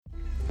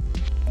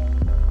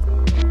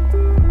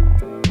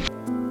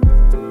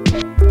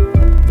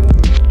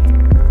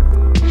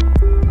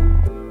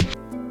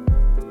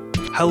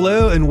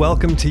Hello and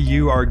welcome to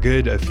You Are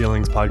Good, a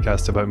Feelings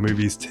podcast about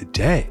movies.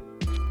 Today,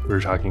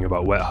 we're talking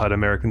about Wet Hot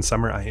American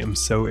Summer. I am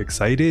so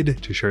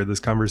excited to share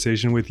this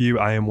conversation with you.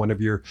 I am one of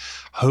your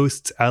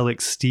hosts,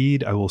 Alex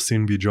Steed. I will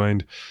soon be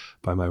joined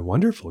by my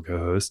wonderful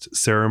co-host,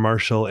 Sarah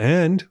Marshall,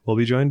 and we'll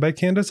be joined by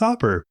Candace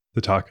Hopper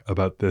to talk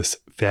about this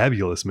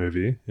fabulous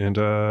movie and,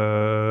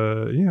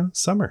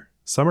 summer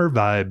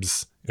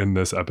vibes in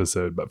this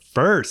episode. But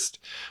first,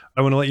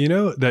 I want to let you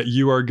know that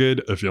You Are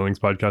Good, a Feelings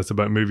podcast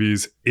about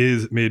movies,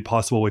 is made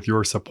possible with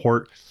your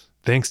support.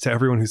 Thanks to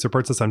everyone who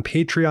supports us on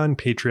Patreon,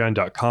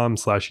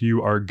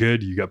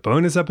 patreon.com/youaregood. You got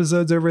bonus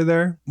episodes over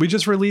there. We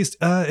just released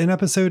an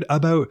episode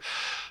about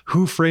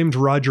Who Framed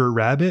Roger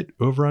Rabbit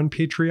over on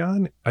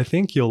Patreon. I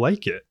think you'll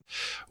like it.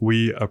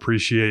 We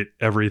appreciate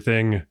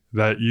everything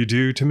that you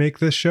do to make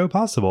this show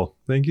possible.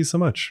 Thank you so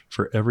much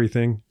for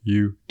everything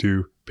you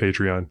do,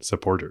 Patreon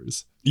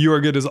supporters. You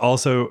Are Good is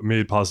also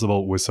made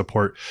possible with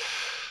support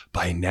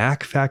by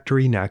Knack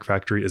Factory. Knack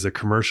Factory is a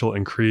commercial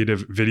and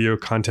creative video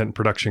content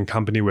production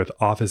company with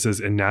offices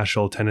in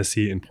Nashville,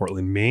 Tennessee, and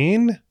Portland,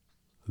 Maine.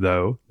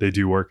 Though they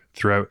do work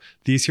throughout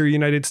these here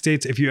United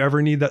States. If you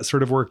ever need that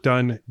sort of work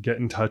done, get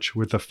in touch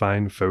with the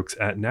fine folks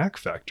at Knack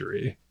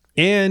Factory.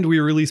 And we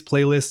release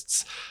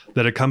playlists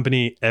that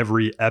accompany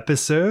every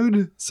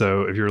episode.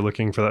 So if you're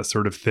looking for that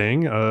sort of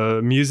thing,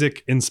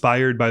 music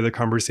inspired by the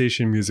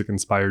conversation, music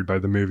inspired by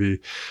the movie,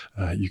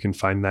 you can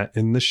find that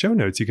in the show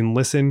notes. You can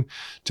listen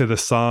to the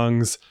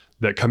songs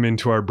that come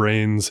into our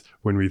brains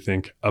when we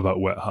think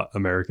about Wet Hot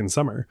American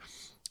Summer.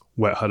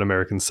 Wet Hot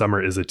American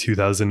Summer is a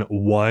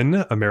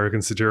 2001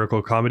 American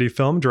satirical comedy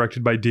film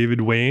directed by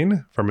David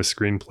Wain from a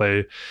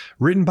screenplay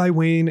written by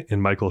Wain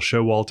and Michael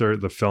Showalter.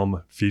 The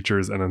film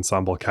features an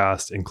ensemble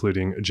cast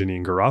including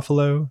Janine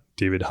Garofalo,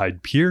 David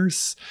Hyde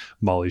Pierce,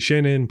 Molly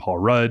Shannon, Paul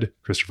Rudd,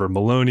 Christopher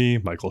Maloney,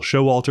 Michael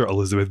Showalter,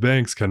 Elizabeth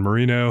Banks, Ken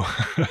Marino,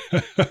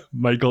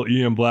 Michael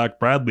Ian Black,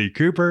 Bradley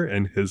Cooper,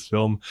 and his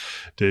film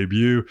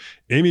debut,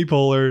 Amy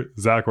Poehler,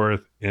 Zach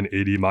Worth, and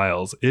 80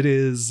 Miles. It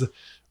is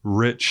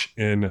rich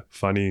and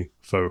funny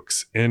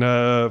folks and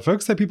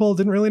folks that people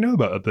didn't really know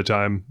about at the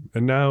time.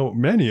 And now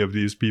many of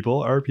these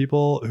people are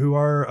people who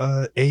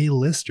are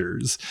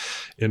A-listers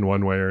in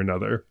one way or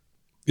another.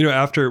 You know,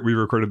 after we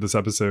recorded this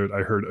episode,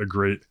 I heard a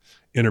great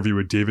interview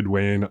with David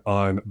Wain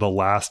on the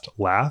Last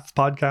Laugh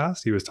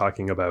podcast. He was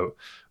talking about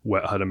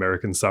Wet Hot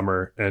American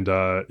Summer and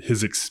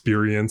his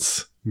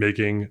experience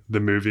making the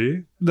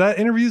movie. That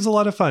interview is a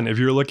lot of fun. If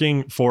you're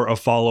looking for a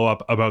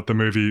follow-up about the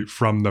movie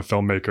from the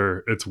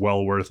filmmaker, it's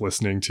well worth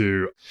listening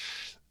to.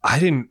 I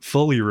didn't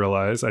fully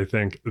realize, I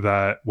think,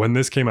 that when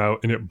this came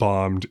out and it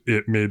bombed,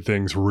 it made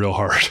things real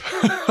hard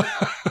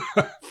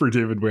for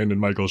David Wain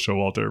and Michael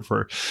Showalter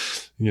for,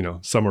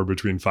 somewhere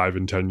between 5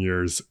 and 10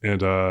 years.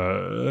 And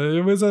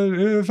it was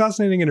a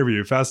fascinating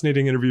interview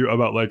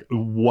about like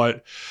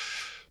what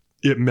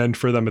it meant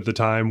for them at the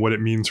time, what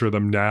it means for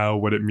them now,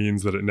 what it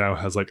means that it now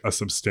has like a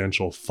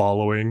substantial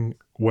following,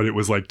 what it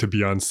was like to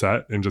be on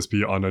set and just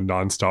be on a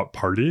nonstop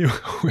party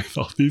with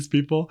all these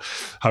people,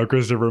 how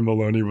Christopher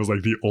Maloney was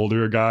like the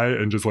older guy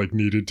and just like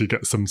needed to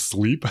get some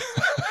sleep,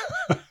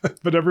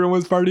 but everyone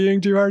was partying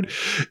too hard.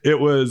 It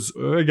was,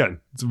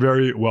 again, it's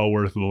very well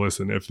worth the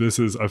listen. If this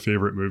is a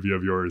favorite movie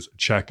of yours,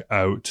 check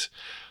out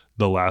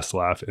the Last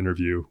Laugh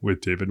interview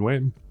with David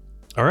Wain.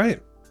 All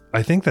right.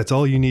 I think that's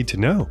all you need to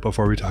know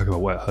before we talk about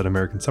Wet Hot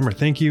American Summer.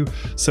 Thank you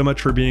so much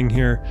for being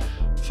here.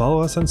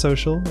 Follow us on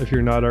social if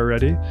you're not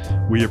already.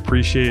 We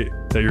appreciate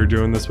that you're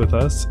doing this with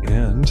us,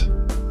 and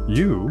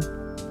you,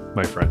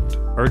 my friend,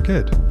 are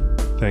good.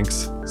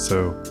 Thanks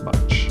so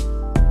much.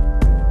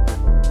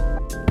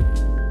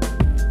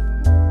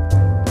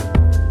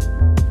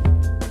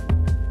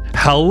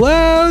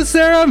 Hello,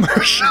 Sarah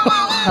Marshall.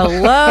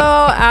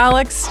 Hello,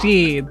 Alex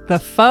Steed. The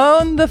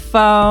phone.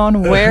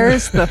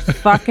 Where's the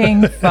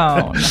fucking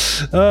phone?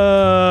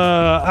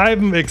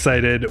 I'm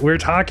excited. We're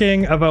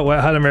talking about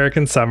Wet Hot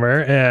American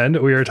Summer,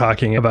 and we are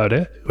talking about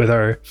it with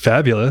our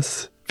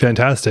fabulous,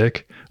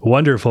 fantastic,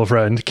 wonderful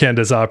friend,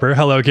 Candace Hopper.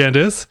 Hello,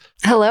 Candace.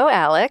 Hello,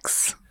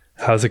 Alex.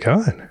 How's it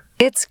going?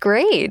 It's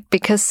great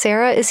because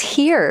Sarah is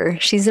here.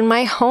 She's in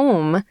my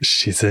home.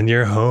 She's in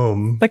your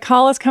home. The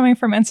call is coming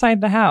from inside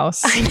the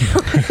house. I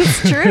know,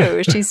 it's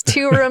true. She's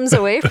 2 rooms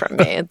away from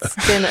me.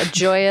 It's been a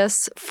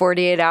joyous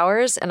 48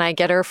 hours, and I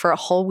get her for a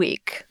whole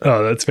week.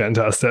 Oh, that's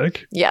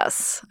fantastic.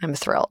 Yes, I'm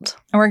thrilled.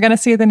 And we're going to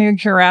see the new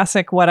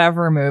Jurassic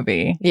whatever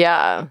movie.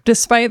 Yeah.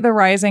 Despite the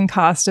rising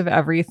cost of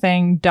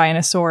everything,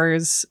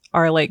 dinosaurs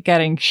are like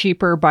getting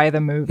cheaper by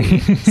the movie.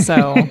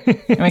 So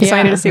I'm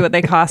excited to see what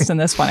they cost in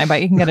this one. I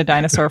bet you can get a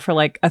dinosaur for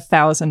like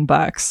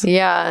 $1,000.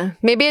 Yeah.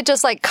 Maybe it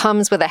just like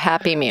comes with a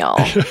Happy Meal.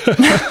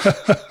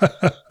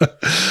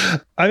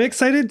 I'm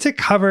excited to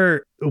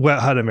cover Wet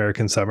Hot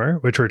American Summer,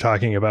 which we're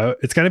talking about.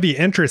 It's going to be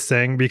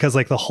interesting because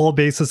like the whole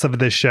basis of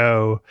this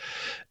show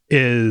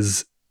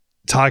is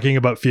talking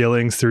about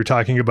feelings through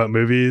talking about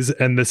movies.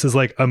 And this is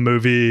like a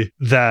movie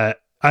that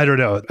I don't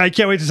know. I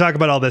can't wait to talk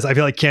about all this. I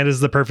feel like Candace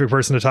is the perfect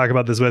person to talk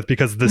about this with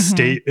because the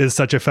state is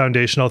such a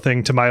foundational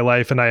thing to my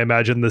life. And I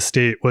imagine the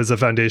state was a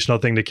foundational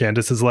thing to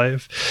Candace's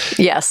life.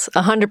 Yes,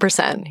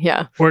 100%.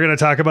 Yeah. We're going to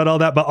talk about all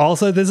that. But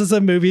also, this is a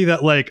movie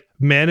that like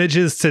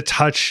manages to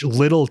touch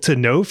little to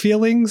no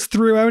feelings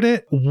throughout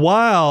it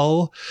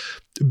while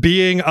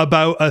being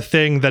about a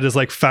thing that is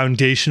like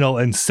foundational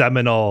and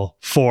seminal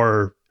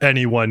for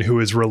anyone who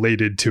is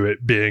related to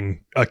it being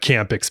a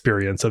camp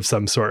experience of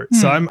some sort.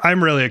 So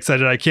I'm really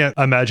excited. I can't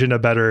imagine a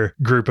better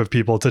group of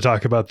people to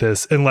talk about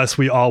this unless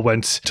we all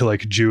went to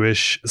like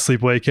Jewish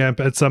sleepaway camp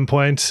at some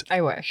point.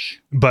 I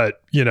wish.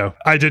 But, you know,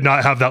 I did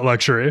not have that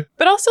luxury.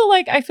 But also,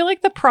 like, I feel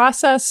like the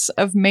process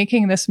of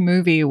making this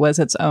movie was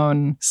its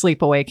own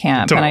sleepaway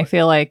camp. Totally. And I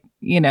feel like,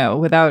 you know,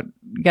 without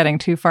getting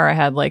too far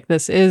ahead, like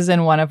this is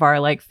in one of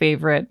our like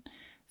favorite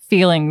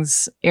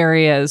feelings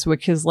areas,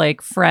 which is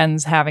like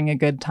friends having a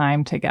good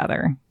time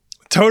together.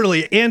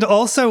 Totally. And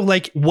also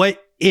like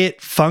what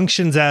it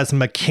functions as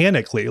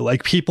mechanically,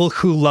 like people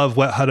who love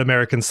Wet Hot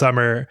American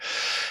Summer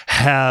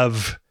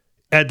have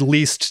at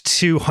least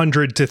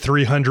 200 to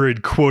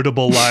 300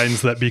 quotable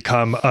lines that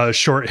become a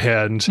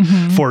shorthand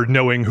for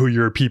knowing who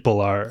your people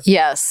are.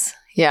 Yes.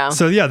 Yeah.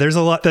 So yeah, there's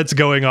a lot that's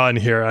going on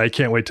here. I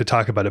can't wait to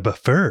talk about it. But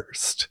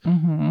first,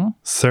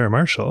 Sarah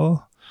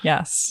Marshall.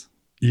 Yes.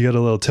 You got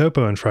a little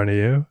topo in front of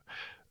you.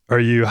 Are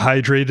you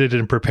hydrated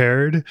and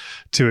prepared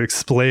to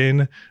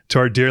explain to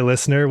our dear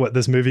listener what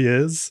this movie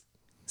is?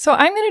 So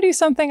I'm going to do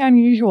something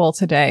unusual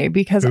today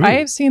because I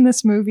have seen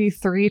this movie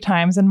 3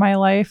 times in my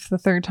life, the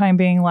third time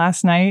being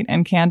last night,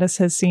 and Candace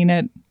has seen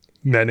it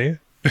Many.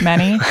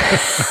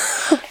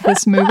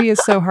 This movie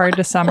is so hard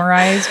to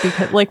summarize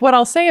because like what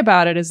I'll say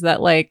about it is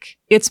that like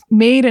it's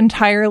made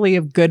entirely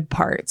of good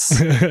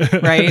parts,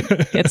 right?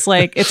 It's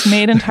like it's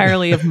made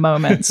entirely of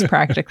moments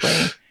practically.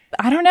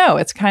 I don't know.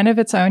 It's kind of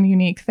its own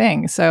unique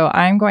thing. So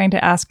I'm going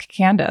to ask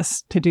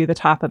Candace to do the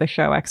top of the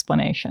show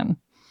explanation.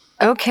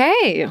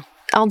 Okay.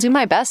 I'll do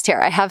my best here.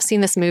 I have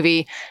seen this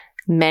movie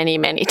many,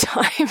 many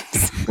times.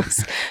 It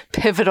was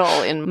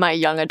pivotal in my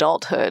young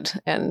adulthood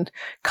and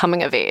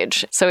coming of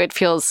age. So it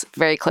feels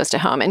very close to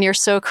home. And you're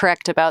so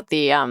correct about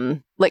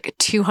the like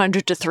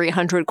 200 to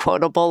 300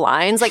 quotable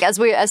lines. Like as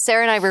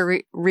Sarah and I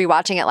were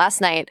rewatching it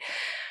last night,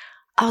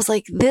 I was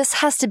like, this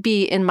has to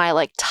be in my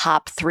like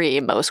top 3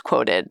 most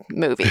quoted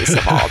movies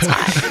of all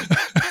time.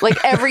 Like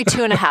every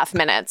 2.5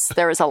 minutes,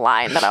 there was a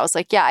line that I was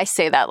like, yeah, I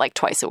say that like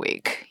twice a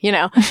week, you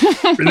know?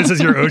 This is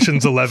your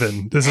Ocean's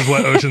 11. This is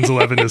what Ocean's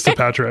 11 is to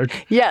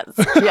Patrick. Yes,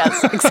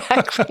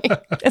 exactly.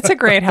 It's a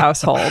great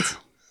household.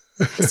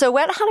 So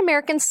Wet Hot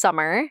American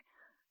Summer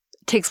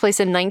takes place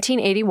in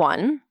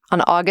 1981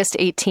 on August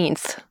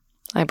 18th,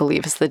 I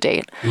believe is the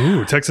date.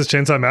 Ooh, Texas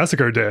Chainsaw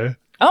Massacre Day.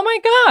 Oh my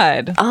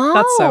God. Oh,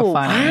 that's so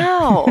funny.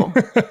 Wow.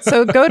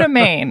 So go to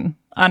Maine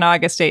on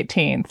August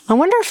 18th. I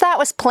wonder if that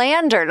was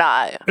planned or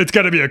not. It's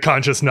got to be a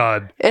conscious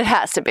nod. It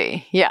has to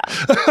be. Yeah.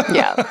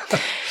 Yeah.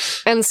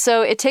 And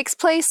so it takes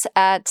place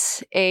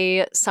at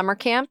a summer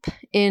camp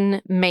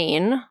in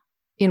Maine,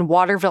 in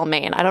Waterville,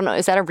 Maine. I don't know.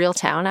 Is that a real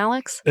town,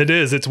 Alex? It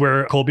is. It's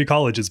where Colby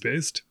College is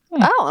based.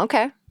 Oh,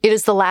 okay. It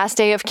is the last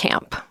day of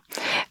camp.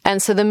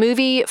 And so the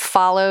movie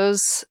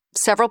follows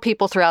several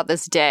people throughout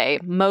this day,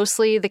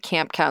 mostly the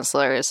camp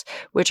counselors,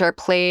 which are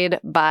played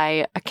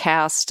by a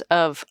cast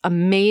of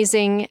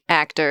amazing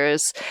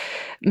actors,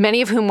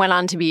 many of whom went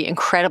on to be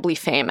incredibly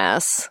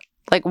famous.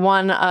 Like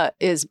one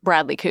is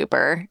Bradley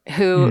Cooper,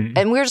 who,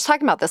 and we were just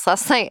talking about this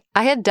last night.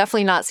 I had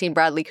definitely not seen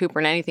Bradley Cooper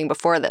in anything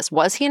before this.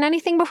 Was he in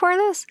anything before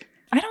this?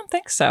 I don't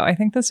think so. I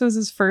think this was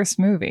his first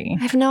movie.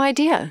 I have no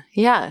idea.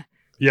 Yeah.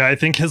 Yeah, I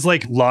think his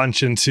like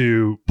launch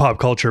into pop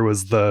culture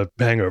was The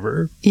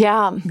Hangover.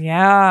 Yeah.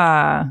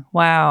 Yeah.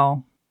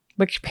 Wow.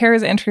 Which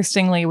pairs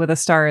interestingly with A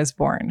Star Is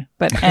Born.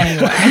 But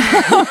anyway.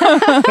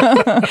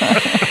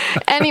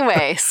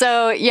 Anyway,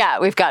 so yeah,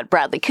 we've got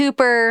Bradley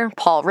Cooper,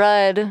 Paul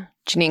Rudd,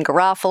 Janeane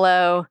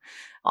Garofalo,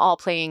 all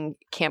playing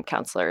camp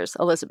counselors.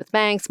 Elizabeth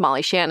Banks,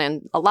 Molly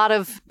Shannon, a lot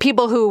of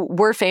people who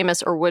were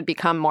famous or would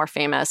become more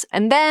famous.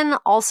 And then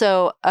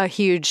also a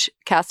huge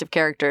cast of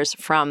characters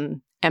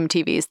from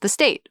MTV's The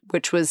State,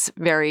 which was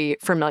very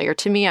familiar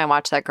to me. I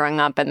watched that growing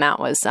up, and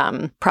that was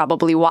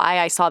probably why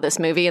I saw this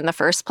movie in the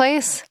first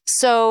place.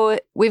 So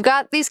we've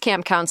got these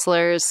camp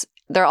counselors.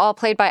 They're all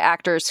played by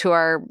actors who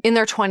are in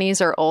their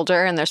 20s or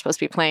older, and they're supposed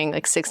to be playing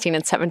like 16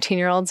 and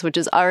 17-year-olds, which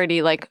is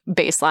already like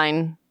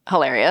baseline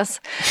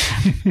hilarious.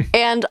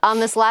 And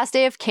on this last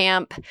day of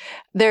camp,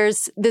 there's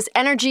this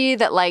energy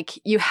that like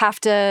you have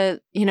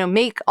to, you know,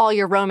 make all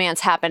your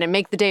romance happen and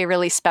make the day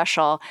really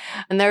special.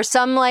 And there's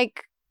some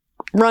like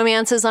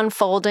romances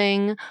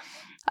unfolding.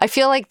 I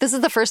feel like this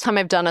is the first time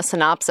I've done a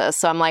synopsis,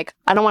 so I'm like,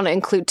 I don't want to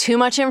include too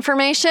much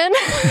information.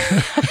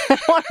 I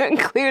want to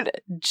include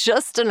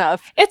just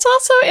enough. It's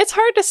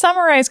hard to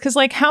summarize because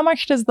like how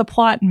much does the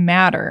plot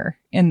matter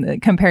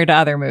compared to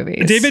other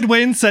movies. David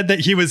Wayne said that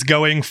he was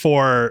going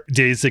for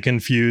Dazed and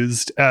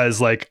Confused as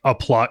like a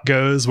plot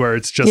goes, where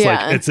it's just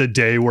like it's a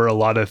day where a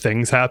lot of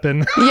things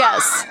happen.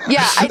 Yes.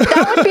 Yeah,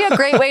 that would be a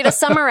great way to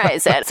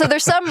summarize it. So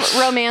there's some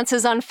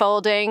romances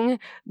unfolding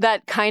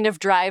that kind of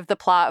drive the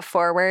plot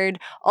forward.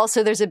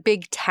 Also, there's a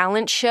big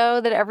talent show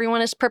that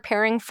everyone is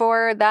preparing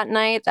for that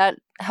night that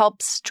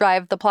helps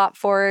drive the plot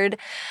forward.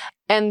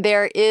 And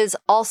there is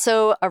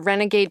also a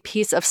renegade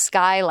piece of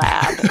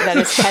Skylab that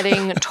is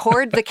heading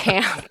toward the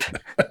camp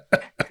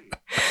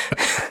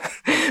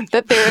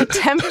that they're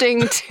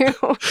attempting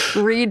to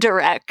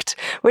redirect,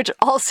 which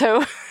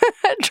also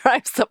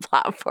drives the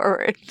plot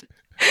forward.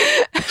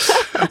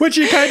 Which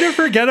you kind of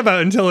forget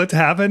about until it's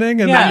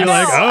happening. And then you're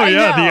like, oh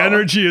yeah, the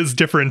energy is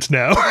different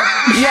now.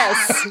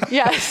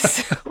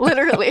 Yes,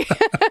 literally.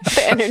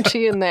 The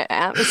energy in the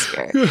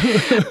atmosphere.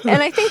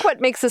 And I think what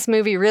makes this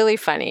movie really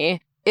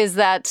funny is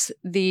that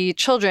the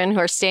children who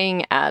are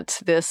staying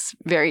at this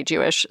very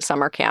Jewish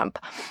summer camp,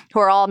 who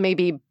are all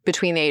maybe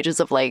between the ages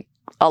of like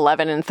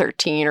 11 and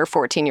 13 or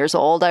 14 years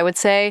old, I would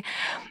say,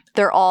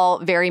 they're all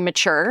very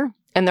mature,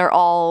 and they're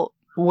all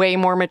way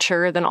more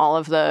mature than all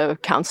of the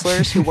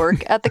counselors who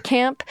work at the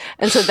camp.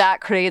 And so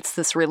that creates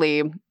this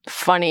really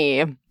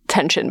funny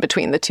tension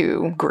between the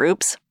two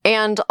groups.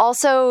 And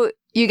also,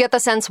 you get the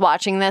sense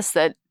watching this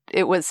that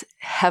it was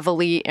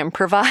heavily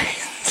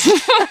improvised,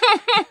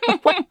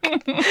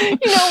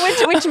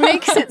 which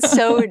makes it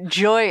so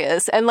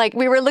joyous. And like,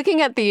 we were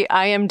looking at the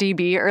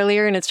IMDb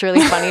earlier, and it's really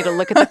funny to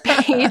look at the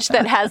page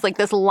that has like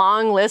this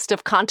long list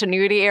of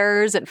continuity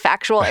errors and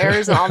factual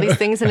errors and all these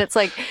things. And it's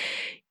like,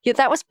 yeah,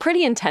 that was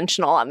pretty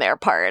intentional on their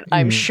part.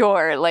 I'm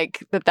sure,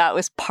 like, that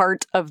was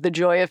part of the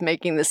joy of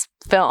making this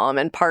film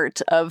and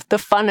part of the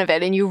fun of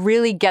it. And you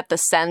really get the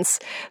sense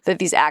that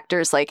these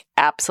actors, like,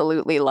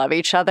 absolutely love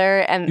each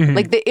other. And,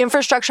 like, the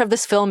infrastructure of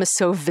this film is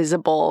so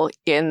visible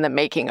in the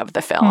making of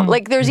the film.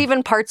 Like, there's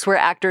even parts where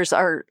actors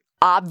are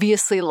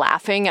obviously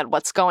laughing at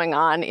what's going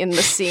on in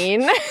the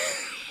scene.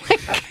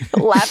 Like,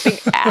 laughing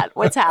at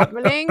what's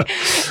happening.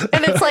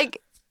 And it's like,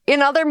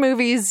 in other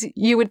movies,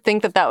 you would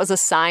think that that was a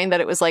sign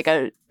that it was like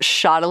a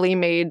shoddily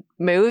made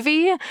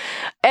movie.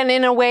 And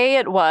in a way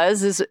it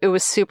was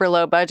super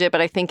low budget.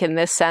 But I think in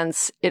this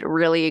sense, it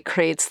really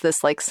creates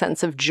this like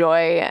sense of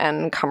joy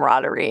and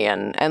camaraderie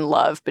and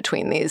love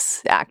between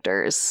these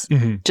actors,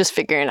 just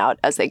figuring out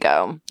as they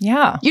go.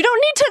 Yeah. You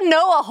don't need to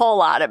know a whole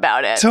lot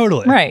about it.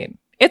 Totally. Right.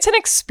 It's an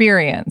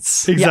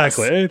experience.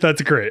 Exactly. Yes.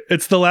 That's great.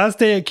 It's the last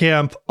day at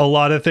camp. A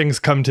lot of things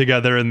come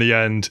together in the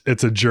end.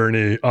 It's a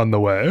journey on the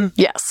way.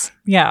 Yes.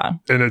 Yeah.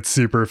 And it's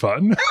super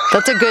fun.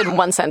 That's a good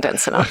one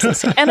sentence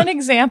synopsis. And an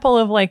example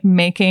of like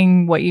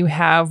making what you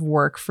have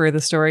work for the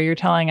story you're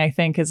telling, I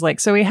think, is like,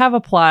 so we have a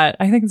plot.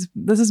 I think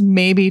this is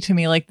maybe to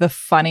me like the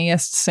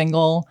funniest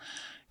single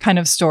kind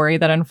of story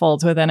that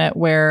unfolds within it,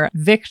 where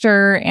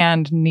Victor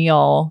and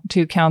Neil,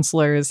 two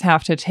counselors,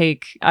 have to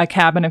take a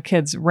cabin of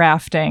kids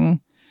rafting.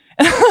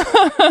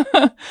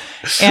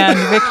 And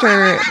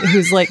Victor,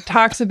 who's like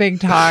talks a big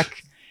talk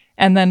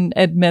and then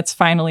admits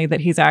finally that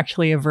he's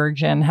actually a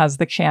virgin, has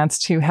the chance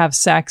to have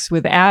sex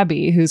with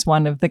Abby, who's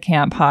one of the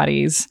camp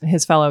hotties,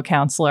 his fellow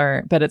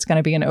counselor, but it's going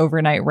to be an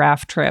overnight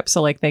raft trip.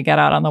 So like they get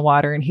out on the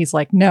water and he's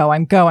like, no,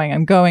 I'm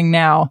going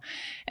now.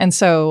 And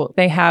so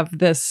they have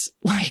this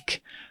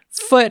like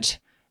foot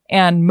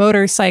and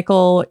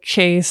motorcycle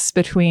chase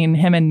between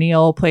him and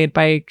Neil, played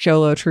by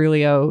Joe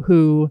Trulio,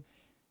 who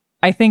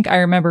I think I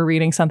remember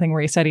reading something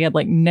where he said he had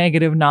like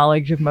negative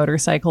knowledge of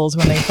motorcycles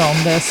when they filmed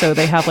this. So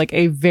they have like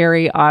a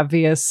very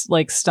obvious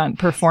like stunt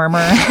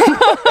performer.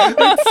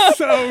 It's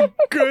so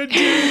good,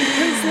 dude.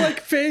 His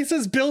like face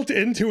is built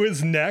into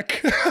his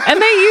neck.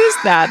 And they use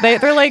that.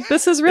 They're like,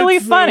 this is really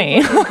funny.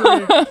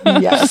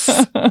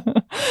 Yes.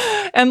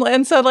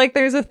 And so like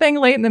there's a thing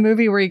late in the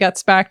movie where he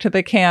gets back to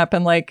the camp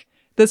and like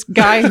this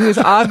guy who's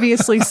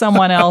obviously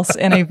someone else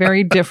in a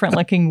very different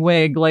looking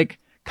wig, like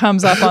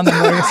comes up on the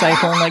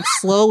motorcycle and like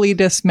slowly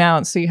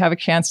dismounts so you have a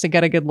chance to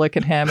get a good look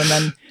at him. And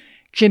then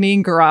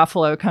Janine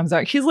Garofalo comes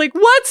out. She's like,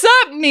 what's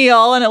up,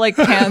 Neil? And it like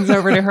pans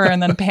over to her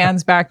and then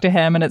pans back to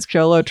him, and it's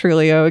Joe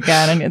Trulio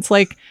again. And it's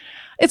like,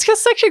 it's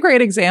just such a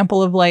great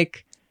example of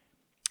like,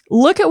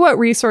 look at what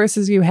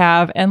resources you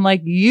have and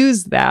like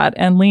use that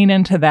and lean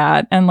into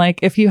that. And like,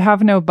 if you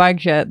have no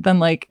budget, then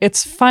like,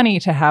 it's funny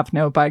to have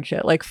no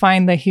budget. Like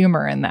find the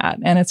humor in that.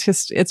 And it's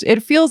just,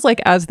 it feels like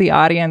as the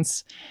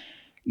audience,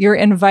 you're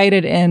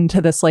invited into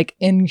this like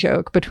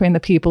in-joke between the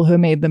people who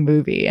made the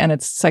movie. And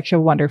it's such a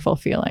wonderful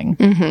feeling.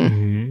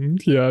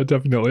 Yeah,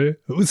 definitely.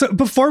 So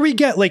before we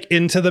get like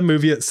into the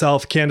movie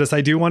itself, Candace,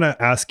 I do want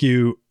to ask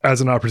you,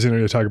 as an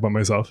opportunity to talk about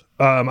myself,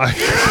 I want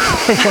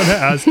to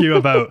ask you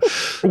about,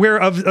 we're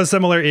of a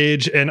similar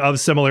age and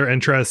of similar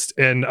interest.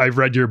 And I've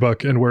read your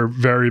book and we're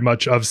very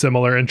much of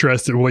similar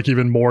interest, like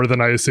even more than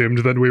I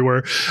assumed that we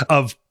were,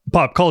 of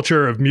pop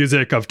culture, of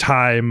music, of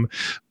time.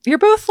 You're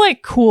both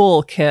like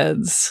cool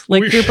kids.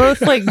 Like you're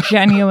both like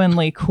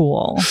genuinely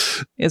cool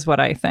is what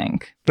I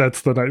think.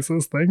 That's the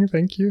nicest thing.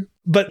 Thank you.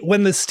 But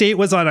when The State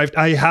was on,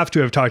 I have to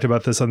have talked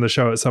about this on the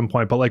show at some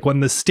point, but like when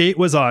The State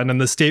was on,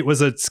 and The State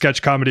was a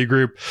sketch comedy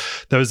group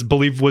that was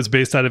believed was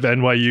based out of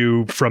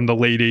NYU from the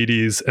late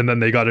 80s. And then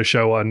they got a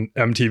show on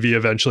MTV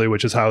eventually,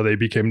 which is how they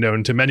became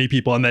known to many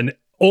people. And then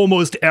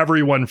almost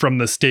everyone from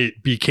The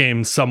State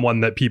became someone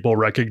that people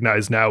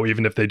recognize now,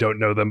 even if they don't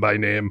know them by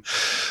name.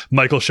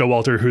 Michael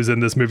Showalter, who's in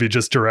this movie,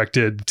 just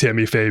directed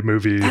Tammy Faye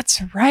movie.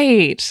 That's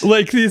right.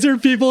 Like, these are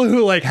people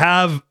who like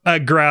have a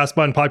grasp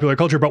on popular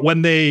culture, but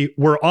when they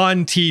were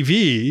on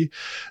TV,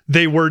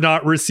 they were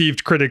not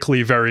received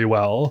critically very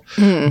well.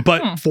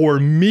 But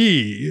for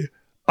me,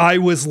 I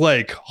was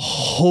like,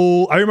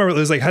 I remember it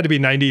was like, had to be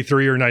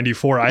 93 or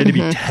 94. I had to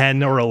be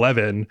 10 or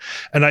 11.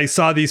 And I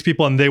saw these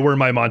people and they were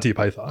my Monty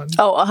Python.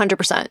 Oh,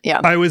 100%.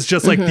 Yeah. I was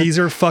just like, these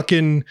are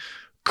fucking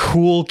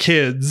cool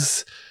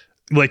kids,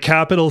 like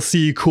capital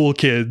C cool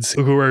kids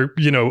who are,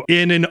 you know,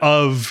 in and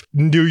of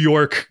New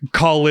York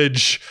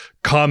college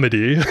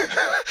comedy.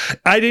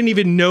 I didn't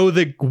even know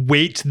the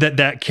weight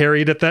that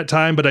carried at that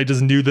time, but I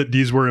just knew that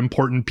these were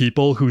important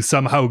people who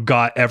somehow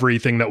got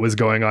everything that was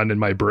going on in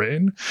my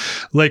brain.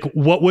 Like,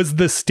 what was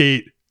The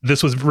State?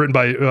 This was written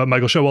by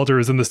Michael Showalter,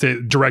 who's in The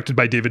State, directed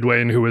by David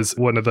Wayne, who was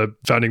one of the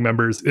founding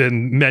members,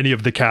 and many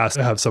of the cast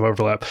have some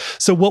overlap.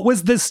 So what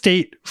was The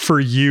State for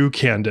you,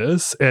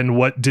 Candace? And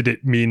what did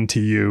it mean to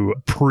you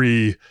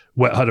pre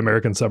Wet Hot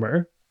American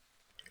Summer?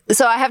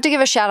 So I have to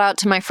give a shout out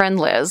to my friend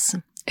Liz,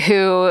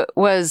 who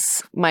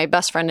was my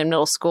best friend in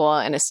middle school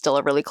and is still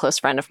a really close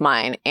friend of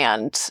mine.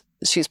 And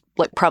she's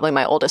like probably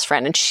my oldest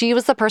friend. And she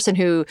was the person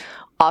who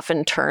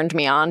often turned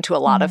me on to a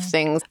lot of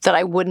things that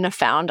I wouldn't have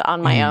found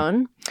on my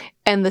own.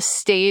 And The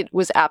State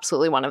was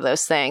absolutely one of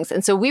those things.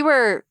 And so we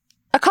were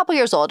a couple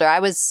years older. I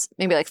was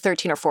maybe like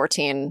 13 or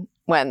 14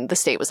 when The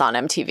State was on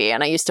MTV.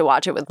 And I used to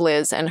watch it with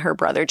Liz and her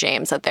brother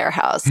James at their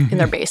house in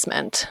their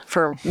basement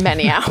for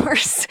many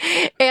hours.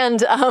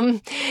 And I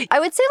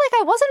would say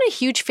like I wasn't a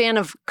huge fan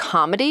of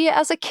comedy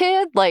as a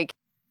kid. Like,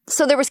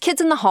 so there was Kids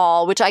in the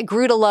Hall, which I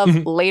grew to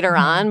love later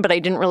on, but I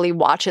didn't really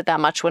watch it that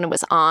much when it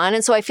was on.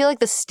 And so I feel like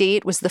The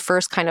State was the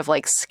first kind of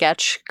like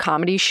sketch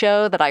comedy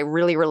show that I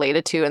really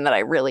related to and that I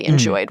really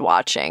enjoyed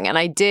watching. And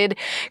I did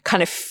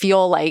kind of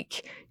feel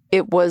like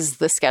it was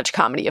the sketch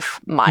comedy of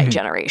my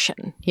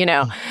generation, you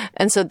know?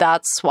 And so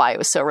that's why it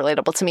was so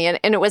relatable to me. And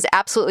it was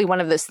absolutely one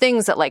of those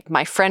things that like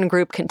my friend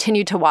group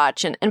continued to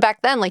watch. And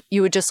back then, like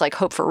you would just like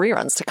hope for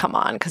reruns to come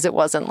on because it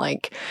wasn't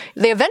like,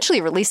 they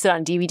eventually released it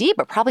on DVD,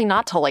 but probably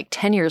not till like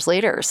 10 years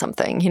later or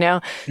something, you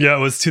know? Yeah, it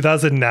was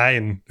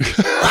 2009.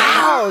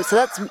 Wow. So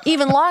that's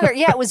even longer.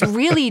 Yeah, it was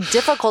really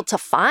difficult to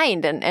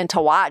find and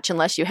to watch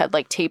unless you had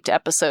like taped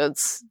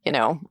episodes, you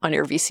know, on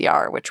your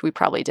VCR, which we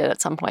probably did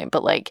at some point.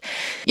 But like,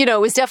 you know,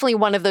 it was definitely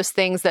one of those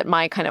things that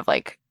my kind of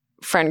like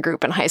friend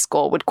group in high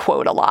school would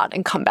quote a lot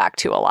and come back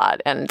to a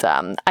lot. And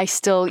I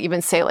still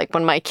even say like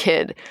when my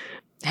kid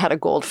had a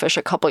goldfish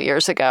a couple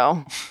years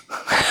ago,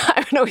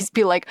 I would always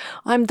be like,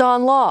 I'm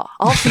Don Law.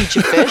 I'll feed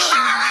you fish.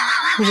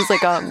 Which is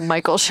like a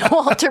Michael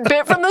Showalter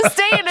bit from The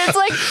State. And it's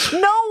like,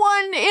 no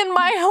one in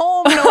my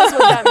home knows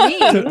what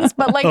that means.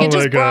 But like, it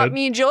just brought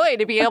me joy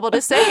to be able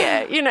to say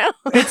it, you know?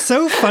 It's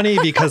so funny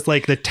because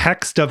like the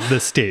text of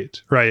The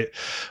State, right?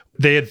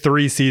 They had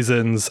 3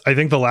 seasons. I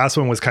think the last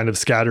one was kind of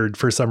scattered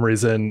for some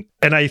reason.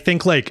 And I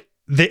think like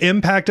the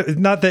impact,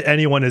 not that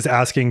anyone is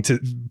asking to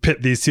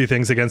pit these two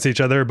things against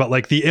each other, but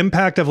like the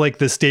impact of like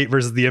The State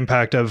versus the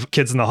impact of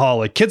Kids in the Hall.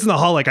 Like Kids in the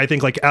Hall, like I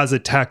think like as a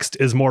text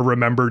is more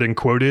remembered and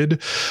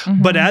quoted,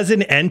 but as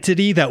an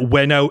entity that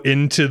went out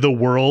into the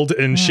world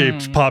and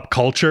shaped pop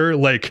culture,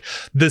 like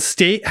The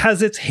State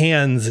has its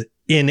hands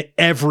in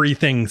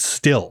everything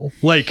still.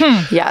 Like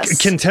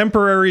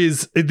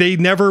contemporaries, they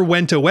never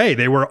went away.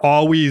 They were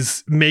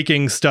always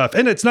making stuff.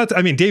 And it's not,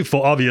 I mean, Dave,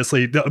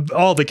 obviously,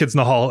 all the Kids in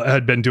the Hall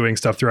had been doing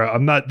stuff throughout.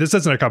 This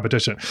isn't a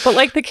competition. But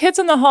like the Kids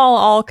in the Hall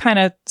all kind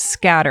of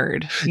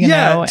scattered, you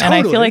know? Totally. And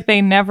I feel like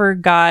they never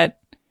got,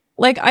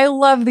 like, I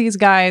love these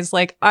guys.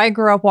 Like, I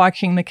grew up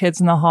watching the Kids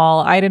in the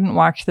Hall. I didn't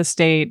watch The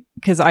State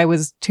because I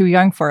was too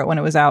young for it when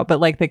it was out. But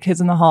like the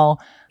Kids in the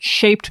Hall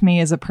shaped me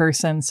as a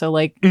person. So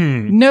like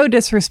no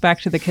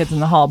disrespect to the Kids in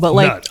the Hall, but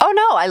like, oh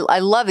no, I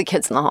love the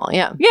Kids in the Hall.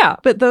 Yeah. Yeah.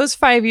 But those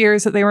 5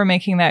 years that they were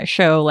making that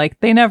show, like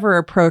they never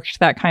approached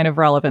that kind of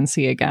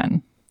relevancy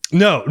again.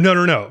 No.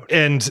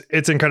 And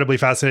it's incredibly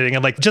fascinating.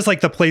 And like, just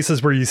like the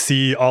places where you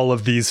see all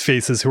of these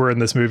faces who are in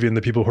this movie and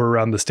the people who are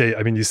around The State,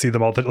 I mean, you see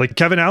them all. Like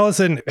Kevin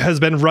Allison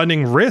has been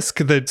running Risk,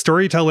 the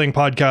storytelling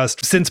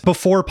podcast, since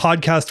before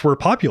podcasts were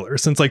popular,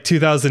 since like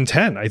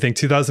 2010, I think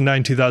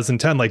 2009,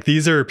 2010. Like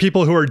these are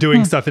people who are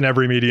doing stuff in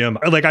every medium.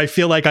 Like, I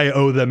feel like I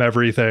owe them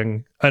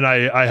everything. And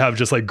I have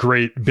just like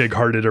great big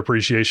hearted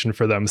appreciation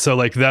for them. So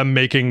like them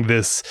making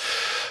this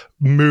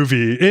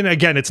movie, and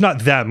again, it's not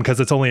them because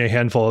it's only a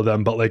handful of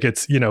them, but like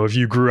it's, you know, if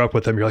you grew up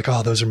with them, you're like,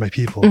 oh, those are my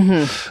people.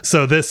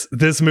 So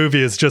this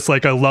movie is just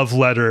like a love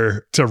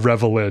letter to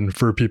revel in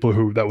for people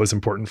who that was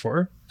important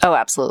for. Oh,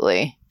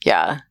 absolutely.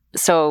 Yeah.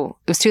 So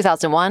it was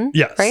 2001,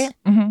 Yes. right?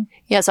 Mhm.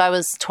 Yeah, so I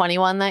was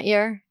 21 that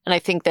year. And I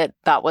think that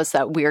was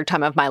that weird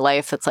time of my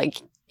life that's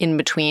like in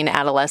between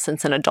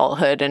adolescence and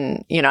adulthood.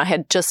 And, I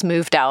had just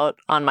moved out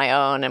on my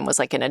own and was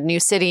like in a new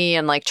city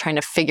and like trying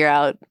to figure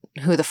out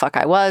who the fuck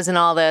I was and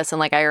all this. And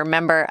like, I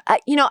remember, I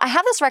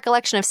have this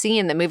recollection of seeing it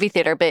in the movie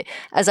theater, but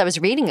as I was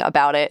reading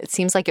about it, it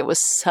seems like it was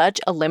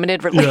such a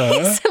limited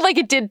release. Yeah. Like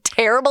it did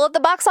terrible at the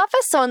box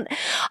office. So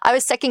I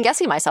was second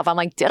guessing myself. I'm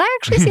like, did I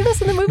actually see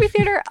this in the movie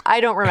theater? I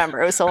don't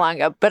remember. It was so long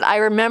ago. But I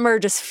remember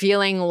just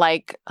feeling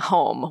like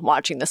home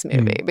watching this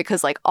movie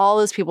because like all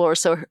those people were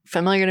so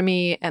familiar to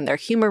me and their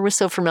humor was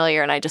so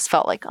familiar. And I just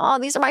felt like, oh,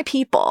 these are my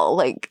people.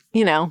 Like,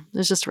 it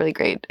was just a really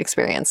great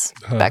experience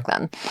back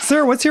then.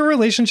 Sarah, what's your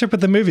relationship with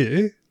the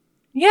movie?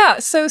 Yeah,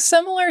 so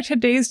similar to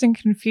Dazed and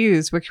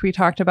Confused, which we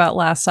talked about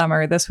last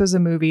summer, this was a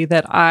movie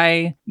that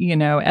I,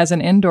 as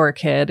an indoor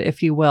kid,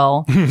 if you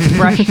will,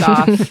 brushed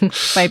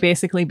off by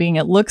basically being,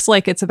 it looks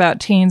like it's about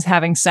teens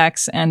having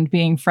sex and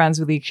being friends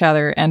with each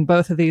other. And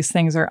both of these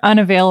things are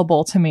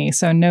unavailable to me.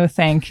 So no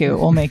thank you. It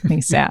will make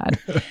me sad.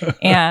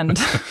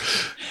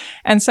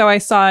 And so I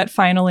saw it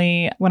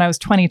finally when I was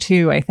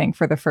 22, I think,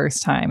 for the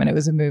first time. And it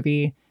was a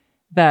movie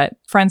that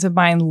friends of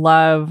mine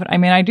loved. I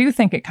mean, I do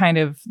think it kind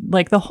of,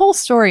 like the whole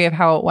story of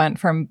how it went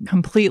from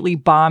completely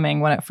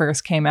bombing when it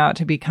first came out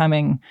to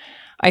becoming,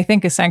 I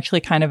think, essentially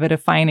kind of a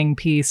defining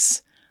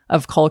piece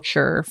of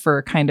culture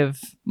for kind of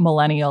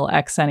millennial,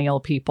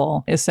 exennial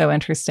people is so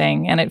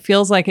interesting. And it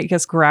feels like it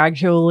just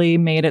gradually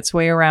made its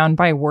way around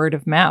by word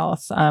of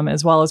mouth,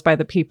 as well as by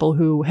the people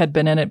who had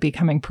been in it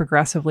becoming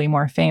progressively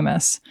more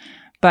famous.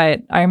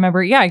 But I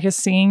remember, just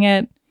seeing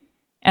it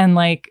and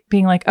like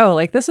being like, oh,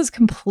 like this is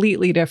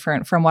completely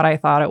different from what I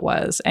thought it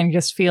was. And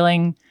just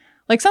feeling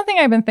like something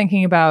I've been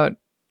thinking about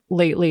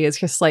lately is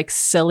just like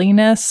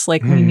silliness.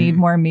 Like we need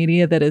more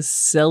media that is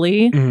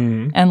silly.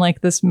 And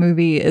like this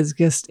movie is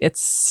just,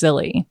 it's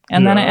silly.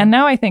 And then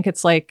now I think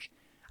it's like,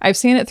 I've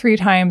seen it 3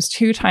 times,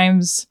 2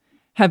 times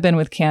have been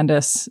with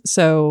Candace.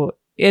 So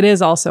it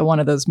is also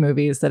one of those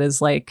movies that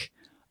is like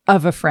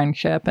of a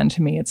friendship. And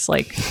to me, it's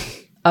like,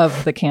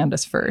 of the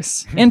Candace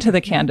verse, into the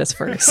Candace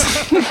verse.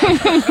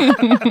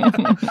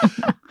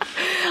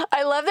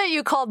 I love that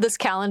you called this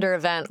calendar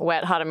event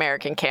Wet Hot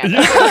American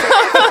Candace.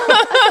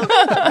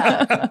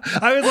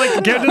 I was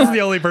like, Candace is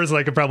the only person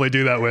I could probably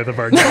do that with of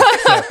our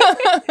guests. So.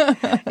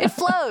 It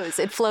flows.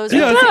 It flows.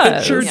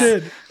 It sure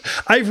did.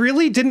 I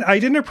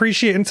didn't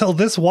appreciate until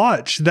this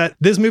watch that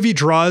this movie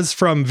draws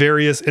from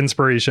various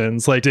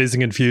inspirations, like Dazed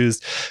and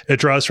Confused. It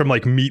draws from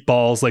like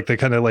Meatballs, like the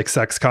kind of like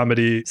sex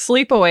comedy.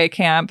 Sleepaway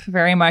Camp,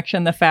 very much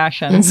in the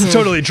fashions.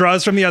 Totally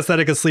draws from the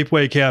aesthetic of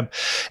Sleepaway Camp.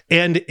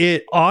 And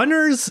it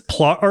honors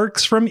plot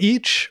arcs from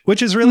each,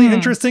 which is really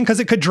interesting because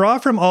it could draw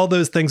from all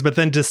those things, but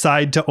then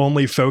decide to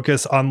only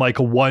focus on like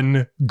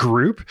one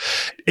group.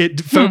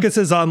 It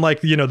focuses on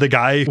like, the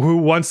guy who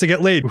wants to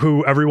get laid,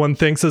 who everyone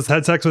thinks has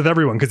had sex with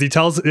everyone because he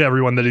tells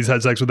everyone that he's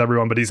had sex with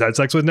everyone, but he's had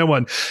sex with no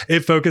one.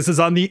 It focuses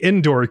on the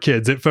indoor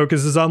kids. It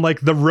focuses on like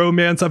the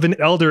romance of an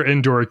elder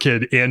indoor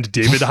kid and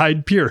David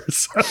Hyde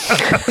Pierce.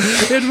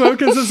 It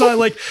focuses on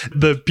like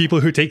the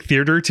people who take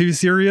theater too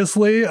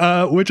seriously,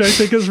 which I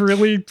think is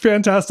really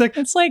fantastic.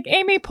 It's like,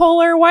 Amy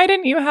Poehler, why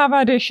didn't you have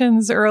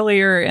auditions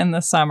earlier in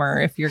the summer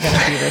if you're going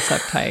to be this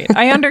uptight?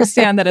 I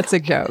understand that it's a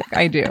joke.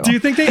 I do. Do you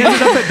think they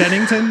ended up at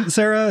Bennington,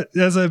 Sarah,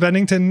 as a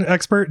Bennington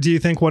expert? Do you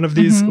think one of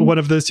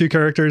those 2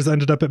 characters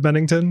ended up at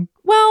Bennington?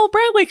 Well,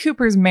 Bradley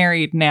Cooper's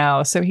married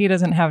now, so he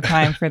doesn't have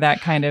time for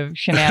that kind of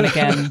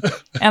shenanigan.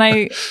 And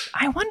I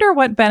wonder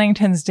what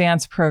Bennington's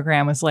dance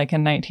program was like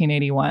in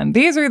 1981.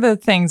 These are the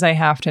things I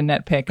have to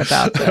nitpick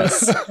about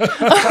this.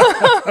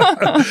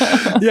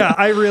 Yeah,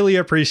 I really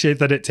appreciate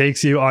that it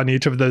takes you on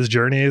each of those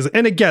journeys.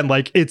 And again,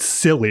 like it's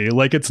silly.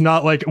 Like it's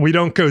not like we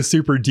don't go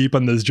super deep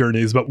on those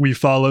journeys, but we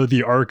follow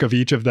the arc of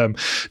each of them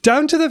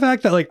down to the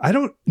fact that like, I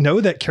don't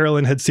know that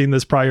Carolyn had seen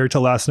this prior to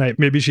last night.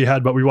 Maybe she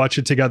had, but we watched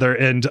it together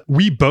and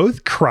we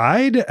both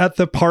cried at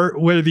the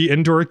part where the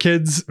indoor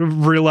kids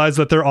realize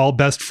that they're all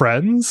best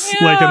friends.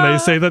 Yeah. Like, and they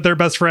say that they're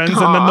best friends.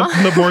 Aww. And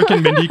then the Mork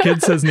and Mindy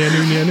kid says, nanu,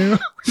 nanu.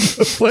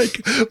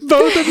 Like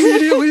both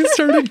immediately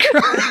started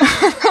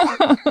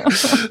crying.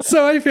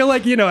 So I feel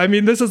like,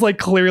 this is like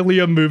clearly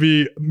a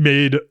movie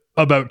made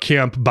about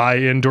camp by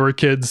indoor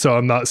kids. So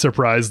I'm not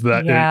surprised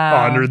that it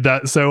honored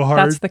that so hard.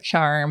 That's the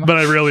charm. But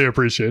I really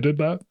appreciated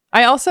that.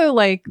 I also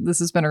this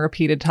has been a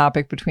repeated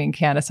topic between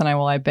Candace and I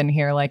while I've been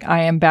here. Like,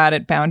 I am bad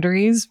at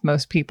boundaries.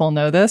 Most people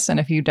know this. And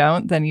if you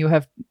don't, then you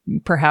have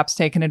perhaps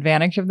taken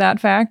advantage of that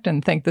fact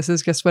and think this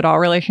is just what all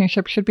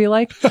relationships should be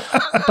like.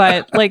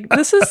 But like,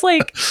 this is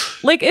like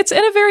it's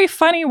in a very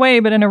funny way,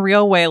 but in a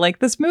real way. Like,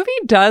 this movie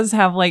does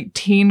have like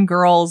teen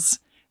girls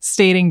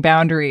stating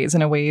boundaries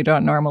in a way you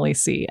don't normally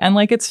see. And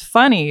like, it's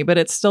funny, but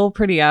it's still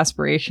pretty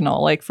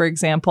aspirational. Like, for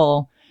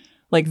example,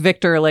 like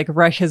Victor like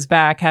rushes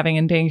back, having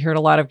endangered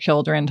a lot of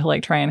children, to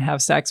like try and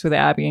have sex with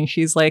Abby. And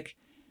she's like,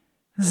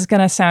 this is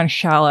going to sound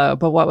shallow,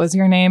 but what was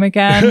your name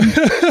again?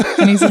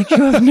 And he's like,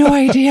 you have no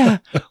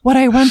idea what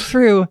I went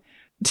through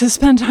to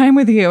spend time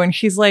with you. And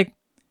she's like,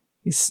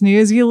 You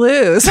snooze, you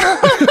lose.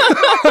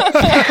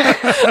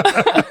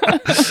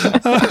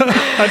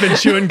 I've been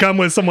chewing gum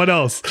with someone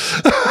else.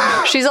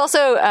 She's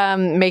also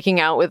making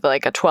out with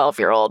like a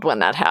 12-year-old when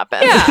that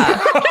happens.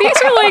 Yeah.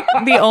 These are like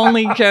the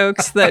only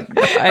jokes that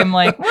I'm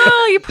like,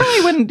 well, you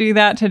probably wouldn't do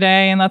that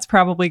today, and that's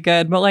probably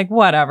good, but like,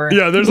 whatever.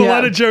 Yeah, there's a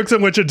lot of jokes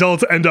in which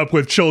adults end up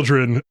with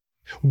children.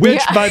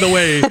 Which, by the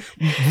way,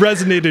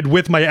 resonated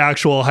with my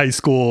actual high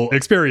school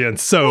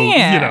experience. So,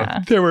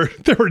 they were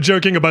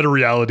joking about a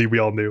reality we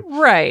all knew.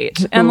 Right.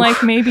 And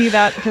like maybe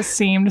that just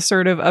seemed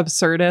sort of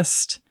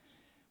absurdist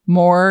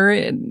more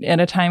in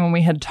a time when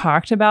we had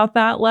talked about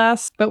that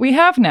less. But we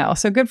have now,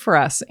 so good for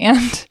us.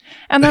 And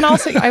then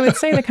also, I would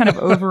say the kind of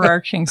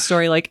overarching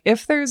story, like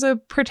if there's a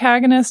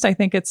protagonist, I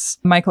think it's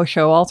Michael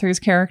Showalter's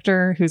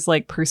character who's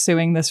like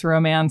pursuing this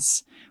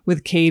romance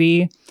with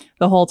Katie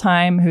the whole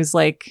time, who's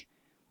like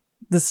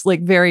this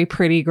like very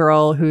pretty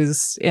girl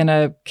who's in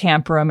a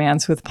camp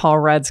romance with Paul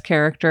Rudd's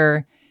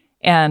character.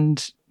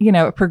 And,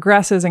 it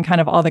progresses in kind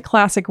of all the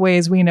classic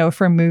ways we know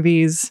from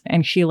movies.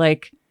 And she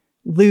like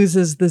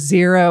loses the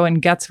zero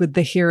and gets with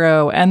the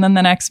hero. And then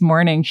the next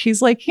morning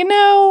she's like, I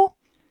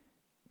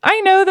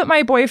know that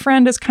my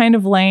boyfriend is kind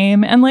of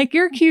lame and like,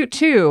 you're cute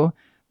too,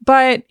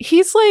 but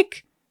he's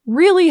like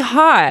really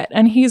hot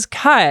and he's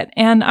cut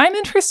and I'm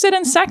interested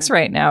in sex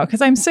right now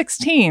because I'm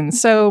 16.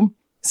 So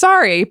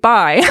sorry,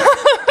 bye.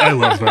 I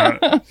love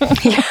that.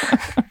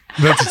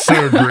 That's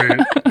so great.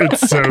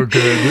 It's so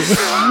good.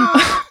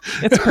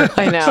 It's perfect.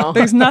 I know.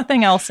 There's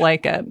nothing else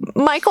like it.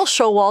 Michael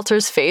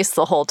Showalter's face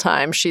the whole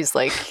time, she's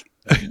like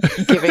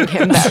giving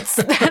him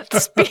that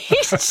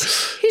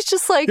speech. He's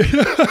just like,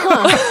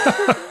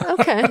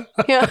 okay.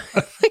 Yeah.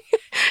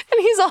 And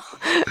he's all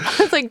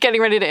like getting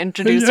ready to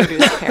introduce her to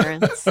his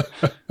parents.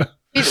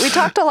 We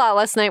talked a lot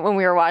last night when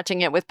we were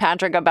watching it with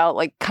Patrick about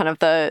like kind of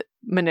the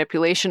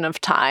manipulation of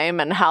time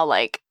and how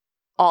like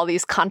all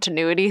these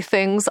continuity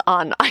things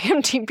on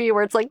IMDb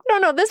where it's like,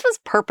 no, this was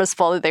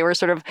purposeful that they were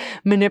sort of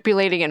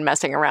manipulating and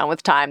messing around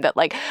with time, that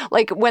like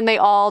when they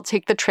all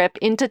take the trip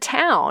into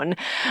town.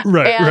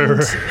 Right.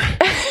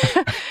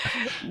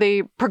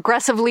 They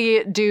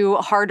progressively do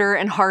harder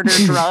and harder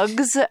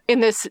drugs in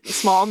this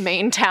small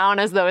Maine town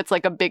as though it's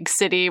like a big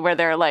city where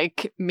they're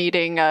like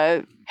meeting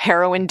a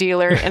heroin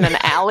dealer in an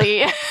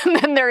alley and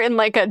then they're in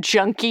like a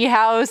junkie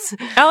house.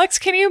 Alex,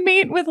 can you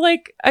meet with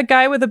like a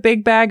guy with a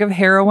big bag of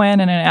heroin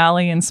in an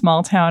alley in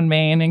small town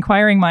Maine?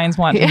 Inquiring minds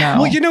want to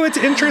know. Well, it's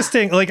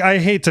interesting. Like, I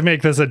hate to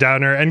make this a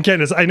downer, and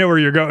Candace, I know where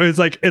you're going. It's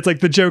like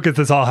the joke is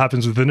this all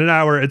happens within an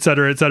hour, et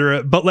cetera, et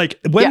cetera. But like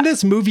when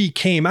this movie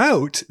came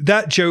out,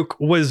 that joke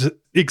was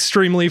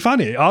extremely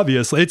funny.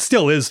 Obviously, it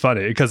still is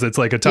funny because it's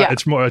like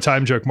it's more a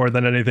time joke more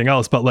than anything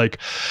else. But like,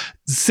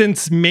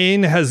 since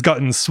Maine has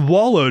gotten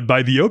swallowed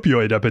by the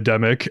opioid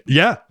epidemic,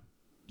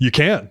 you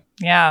can.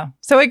 Yeah.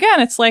 So again,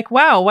 it's like,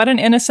 wow, what an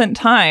innocent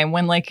time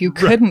when like you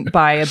couldn't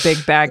buy a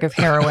big bag of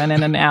heroin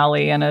in an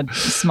alley in a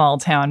small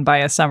town by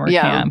a summer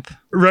camp.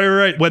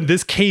 Right. When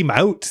this came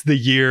out, the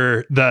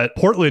year that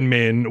Portland,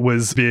 Maine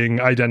was being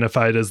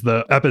identified as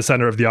the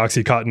epicenter of the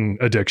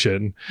OxyContin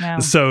addiction. Yeah.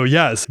 So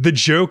yes, the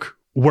joke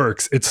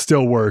works. It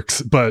still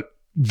works, but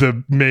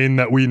the Maine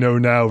that we know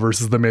now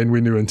versus the Maine we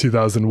knew in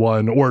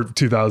 2001 or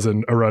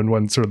 2000, around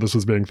when sort of this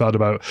was being thought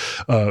about,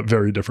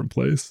 very different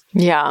place.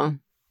 Yeah.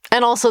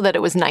 And also that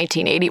it was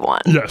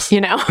 1981. Yes.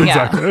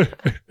 Exactly.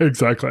 Yeah.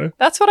 Exactly.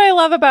 That's what I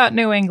love about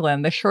New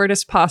England. The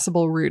shortest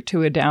possible route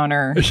to a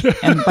downer.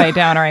 And by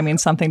downer, I mean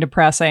something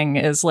depressing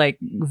is like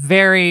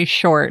very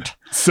short.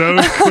 So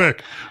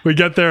quick. We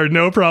get there,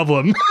 no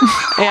problem.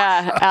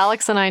 Yeah.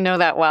 Alex and I know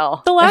that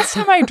well. The last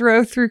time I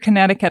drove through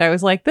Connecticut, I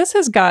was like, this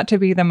has got to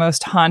be the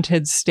most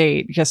haunted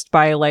state just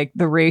by like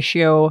the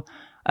ratio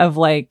of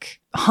like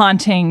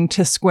haunting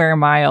to square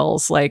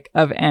miles, like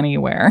of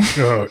anywhere.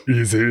 Oh,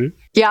 easy.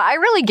 Yeah, I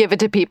really give it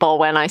to people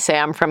when I say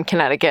I'm from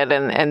Connecticut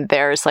and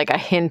there's like a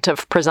hint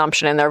of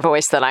presumption in their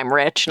voice that I'm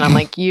rich. And I'm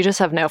like, you just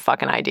have no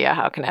fucking idea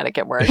how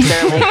Connecticut works.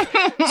 They're like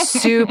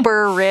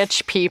super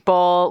rich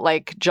people,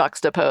 like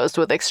juxtaposed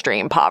with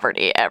extreme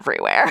poverty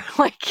everywhere.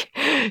 Like,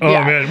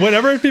 man,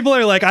 whenever people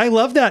are like, I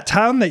love that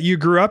town that you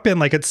grew up in,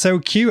 like it's so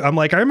cute. I'm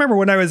like, I remember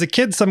when I was a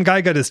kid, some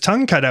guy got his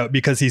tongue cut out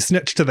because he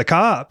snitched to the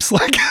cops.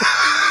 Like,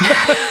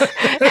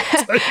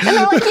 and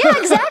they're like, yeah,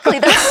 exactly.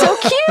 That's so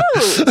cute.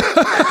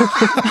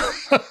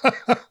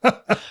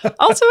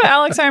 Also,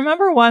 Alex, I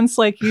remember once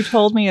like you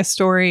told me a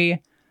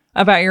story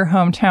about your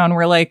hometown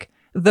where like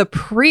the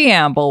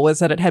preamble was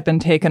that it had been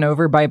taken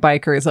over by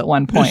bikers at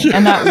one point,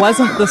 and that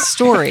wasn't the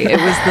story. It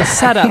was the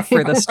setup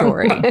for the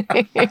story.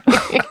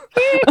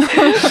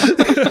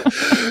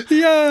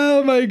 Yeah,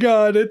 oh my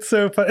God. It's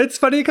so fun. It's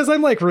funny because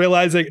I'm like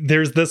realizing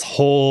there's this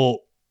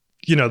whole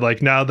you know,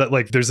 like now that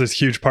like there's this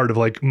huge part of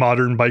like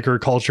modern biker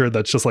culture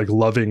that's just like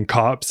loving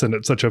cops, and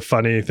it's such a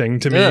funny thing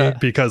to me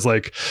because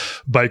like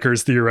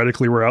bikers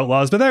theoretically were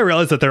outlaws, but then I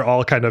realized that they're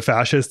all kind of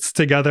fascists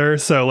together.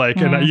 So like,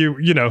 and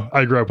you know,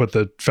 I grew up with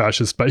the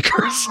fascist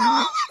bikers.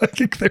 I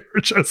think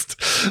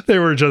they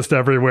were just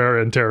everywhere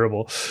and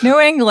terrible. New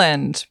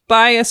England,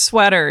 buy a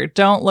sweater.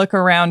 Don't look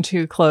around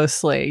too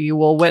closely. You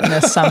will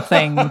witness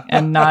something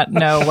and not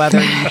know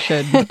whether you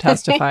should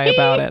testify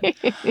about it.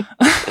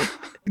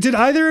 Did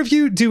either of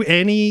you do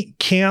any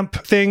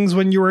camp things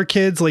when you were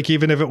kids? Like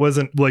even if it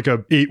wasn't like a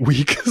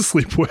 8-week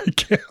sleepaway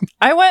camp?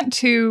 I went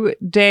to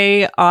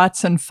day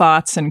aughts and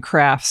thoughts and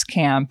crafts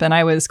camp, and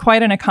I was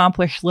quite an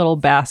accomplished little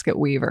basket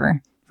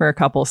weaver for a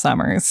couple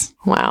summers.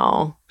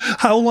 Wow.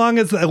 How long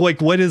is that?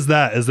 Like, what is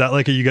that? Is that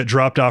like you get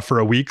dropped off for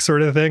a week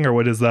sort of thing? Or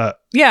what is that?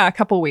 Yeah, a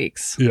couple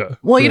weeks. Yeah.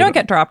 Well, you don't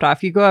get dropped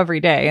off. You go every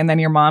day, and then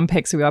your mom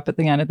picks you up at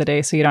the end of the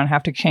day so you don't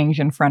have to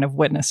change in front of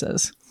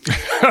witnesses.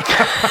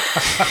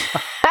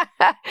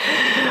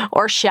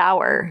 Or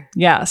shower.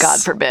 Yes.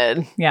 God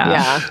forbid.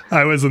 Yeah.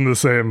 I was in the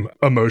same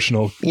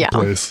emotional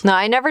place. No,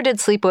 I never did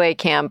sleepaway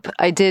camp.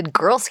 I did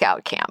Girl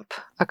Scout camp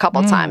a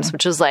couple times,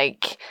 which was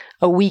like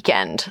a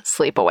weekend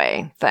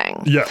sleepaway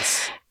thing.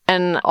 Yes.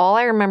 And all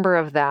I remember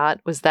of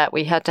that was that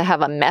we had to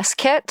have a mess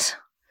kit,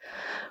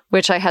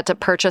 which I had to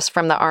purchase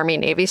from the Army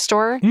Navy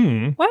store.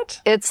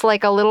 What? It's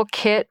like a little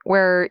kit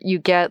where you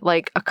get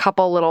like a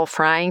couple little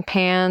frying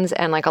pans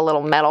and like a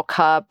little metal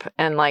cup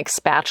and like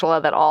spatula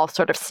that all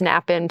sort of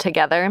snap in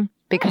together.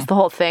 Because the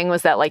whole thing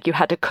was that like you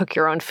had to cook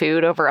your own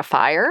food over a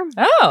fire.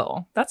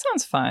 Oh, that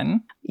sounds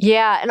fun.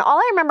 Yeah. And all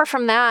I remember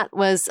from that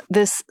was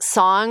this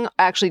song,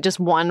 actually just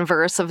one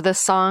verse of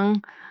this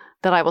song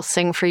that I will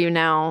sing for you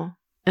now.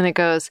 And it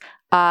goes,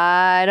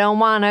 I don't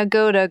want to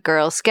go to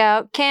Girl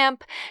Scout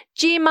camp.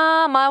 Gee,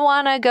 Mom, I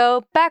want to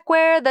go back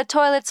where the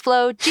toilets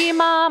flow. Gee,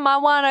 Mom, I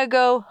want to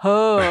go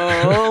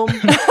home.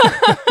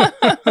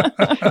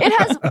 It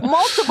has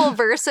multiple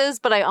verses,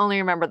 but I only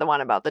remember the one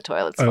about the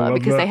toilets flow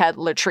because they had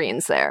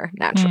latrines there,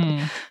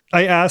 naturally.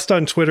 I asked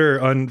on Twitter,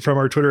 from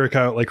our Twitter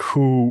account, like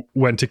who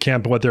went to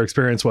camp and what their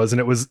experience was. And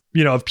it was,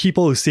 you know, of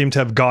people who seem to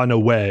have gone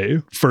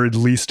away for at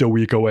least a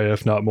week away,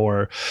 if not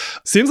more.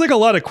 Seems like a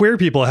lot of queer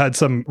people had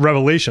some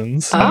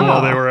revelations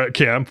while they were at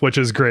camp, which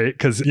is great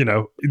because, you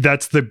know,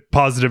 that's the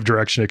positive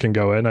direction it can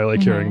go in. I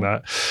like hearing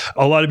that.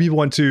 A lot of people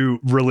went to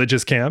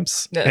religious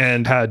camps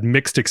and had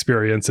mixed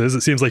experiences.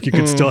 It seems like you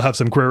could still have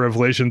some queer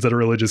revelations at a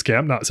religious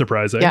camp. Not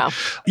surprising.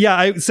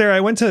 Yeah. Sarah, I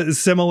went to a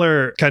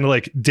similar kind of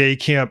like day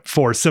camp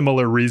for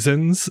similar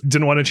reasons.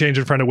 Didn't want to change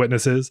in front of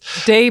witnesses.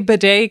 Day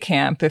bidet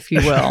camp, if you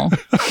will.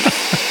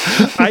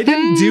 I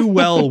didn't do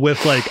well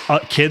with like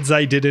kids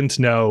I didn't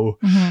know.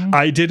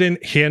 I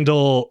didn't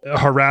handle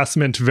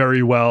harassment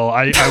very well.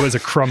 I was a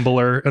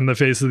crumbler in the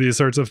face of these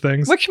sorts of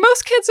things. Which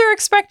most kids are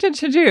expected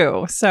to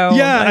do. So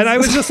yeah, and I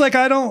was just like,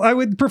 I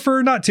would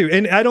prefer not to.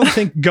 And I don't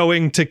think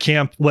going to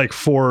camp like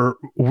 4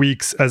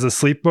 weeks as a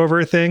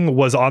sleepover thing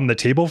was on the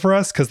table for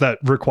us because that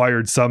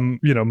required some,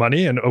 you know,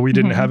 money and we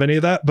didn't have any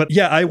of that. But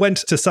yeah, I went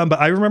to some, but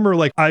I remember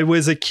like I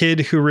was a kid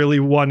who really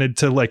wanted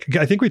to like,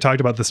 I think we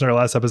talked about this in our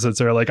last episode,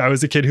 Sarah, like I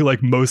was a kid who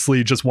like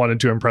mostly just wanted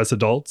to impress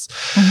adults.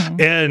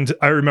 And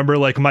I remember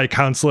like my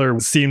counselor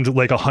seemed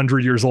like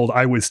 100 years old.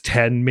 I was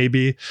 10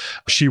 maybe.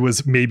 She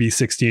was maybe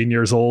 16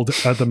 years old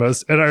at the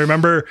most. And I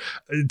remember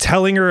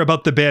telling her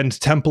about the band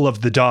Temple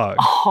of the Dog.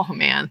 Oh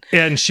man.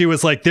 And she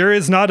was like, there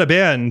is not a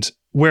band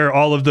where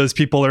all of those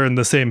people are in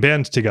the same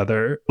band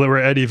together. There were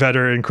Eddie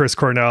Vedder and Chris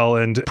Cornell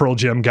and Pearl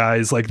Jam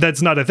guys. Like,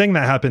 that's not a thing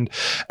that happened.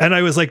 And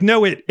I was like,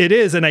 no, it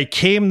is. And I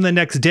came the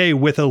next day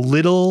with a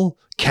little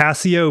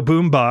Casio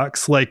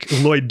boombox like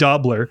Lloyd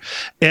Dobler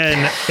and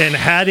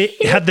had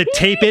the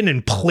tape in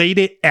and played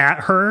it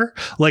at her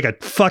like a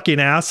fucking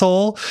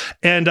asshole.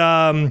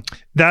 And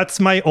that's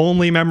my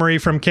only memory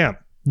from camp.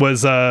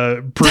 Was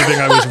proving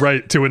I was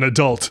right to an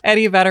adult.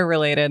 Eddie Vedder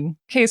related.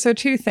 Okay, so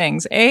 2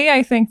 things. A,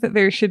 I think that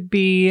there should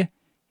be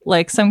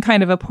like some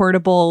kind of a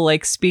portable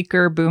like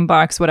speaker,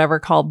 boombox, whatever,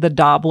 called the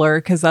Dobler,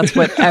 because that's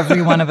what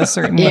everyone of a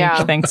certain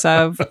age thinks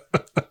of.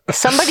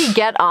 Somebody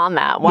get on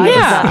that. Why does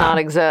that not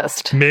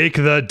exist? Make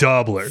the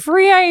Dobler.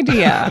 Free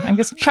idea. I'm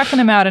just chucking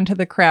him out into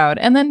the crowd.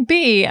 And then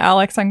B,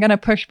 Alex, I'm going to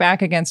push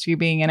back against you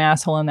being an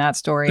asshole in that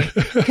story.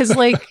 Because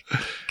like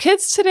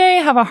kids today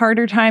have a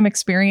harder time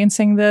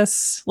experiencing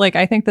this. Like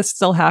I think this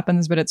still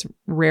happens, but it's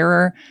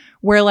rarer.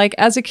 Where like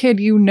as a kid,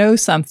 you know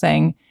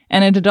something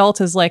and an adult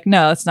is like,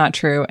 no, that's not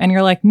true. And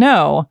you're like,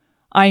 no,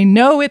 I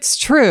know it's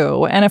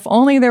true. And if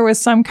only there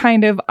was some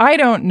kind of, I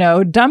don't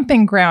know,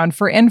 dumping ground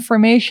for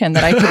information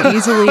that I could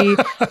easily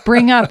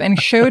bring up and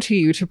show to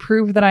you to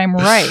prove that I'm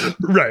right.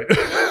 Right.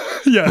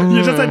 Yeah,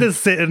 you just had to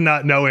sit in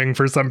not knowing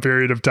for some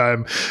period of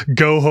time.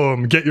 Go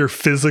home, get your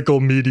physical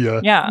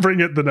media, bring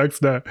it the next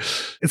day.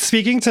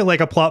 Speaking to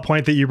like a plot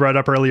point that you brought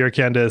up earlier,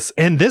 Candace,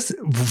 and this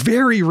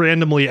very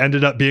randomly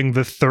ended up being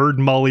the third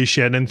Molly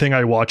Shannon thing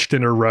I watched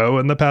in a row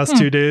in the past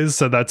 2 days,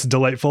 so that's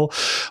delightful.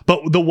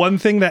 But the one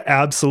thing that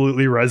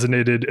absolutely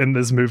resonated in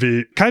this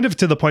movie, kind of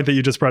to the point that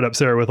you just brought up,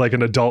 Sarah, with like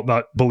an adult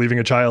not believing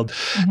a child,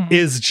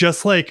 is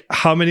just like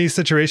how many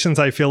situations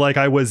I feel like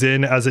I was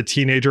in as a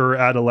teenager or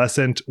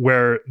adolescent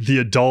where the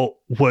adult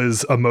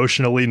was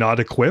emotionally not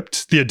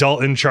equipped. The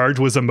adult in charge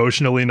was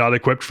emotionally not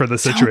equipped for the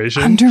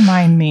situation. Don't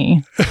undermine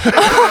me.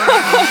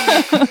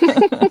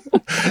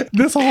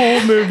 This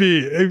whole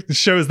movie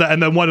shows that.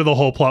 And then one of the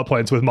whole plot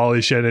points with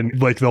Molly Shannon,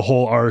 like the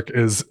whole arc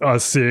is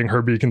us seeing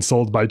her be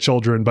consoled by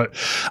children. But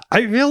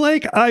I feel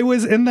like I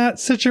was in that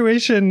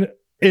situation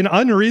an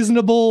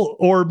unreasonable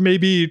or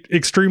maybe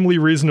extremely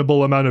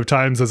reasonable amount of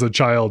times as a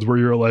child where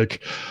you're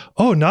like,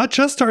 oh, not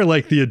just are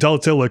like the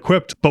adults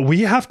ill-equipped, but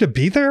we have to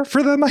be there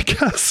for them, I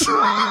guess.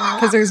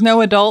 Because there's no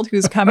adult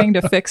who's coming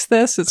to fix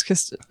this. It's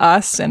just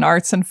us and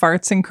arts and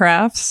farts and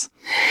crafts.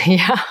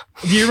 Yeah.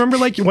 Do you remember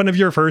like one of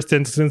your first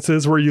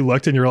instances where you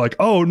looked and you're like,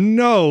 oh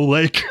no,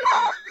 like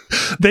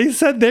they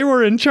said they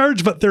were in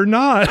charge, but they're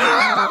not.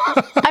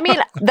 I mean,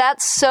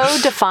 that so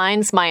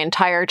defines my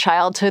entire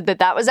childhood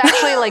that was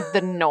actually like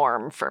the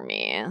norm for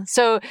me.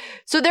 So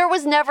there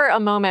was never a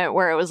moment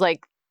where it was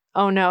like,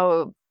 oh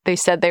no, they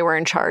said they were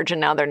in charge and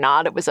now they're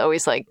not. It was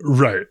always like,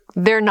 right,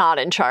 they're not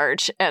in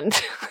charge and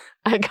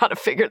I got to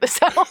figure this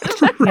out.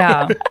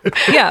 Yeah.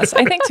 Yes,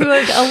 I think to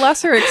like a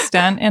lesser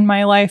extent in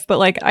my life, but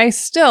like I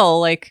still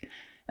like,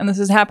 and this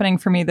is happening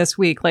for me this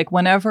week, like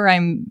whenever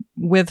I'm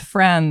with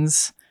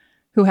friends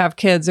who have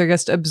kids or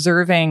just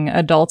observing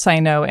adults I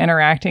know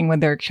interacting with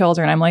their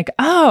children, I'm like,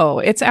 oh,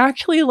 it's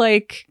actually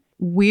like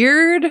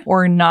weird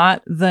or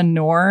not the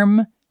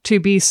norm to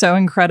be so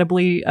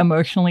incredibly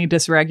emotionally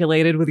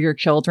dysregulated with your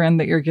children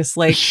that you're just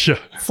like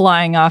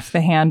flying off the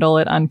handle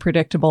at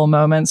unpredictable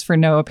moments for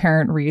no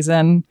apparent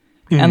reason.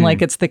 And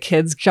like it's the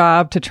kid's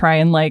job to try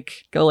and like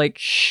go like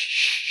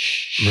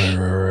shh.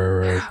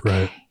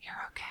 Right.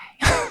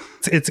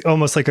 It's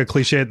almost like a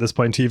cliche at this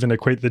point to even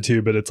equate the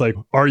two, but it's like,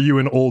 are you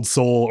an old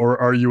soul or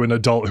are you an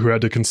adult who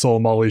had to console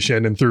Molly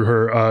Shannon through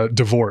her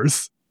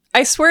divorce?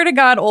 I swear to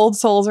God, old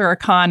souls are a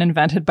con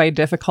invented by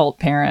difficult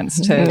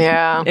parents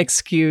to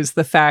excuse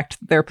the fact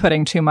they're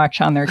putting too much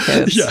on their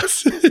kids.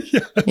 Yes.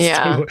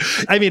 Yeah.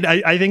 Totally. I mean,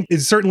 I think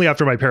it's certainly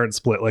after my parents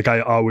split, like I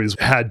always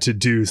had to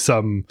do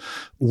some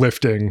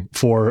lifting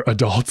for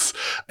adults.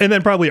 And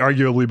then probably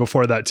arguably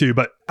before that too.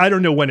 But I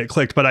don't know when it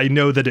clicked, but I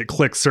know that it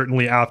clicked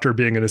certainly after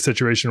being in a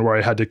situation where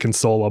I had to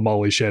console a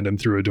Molly Shannon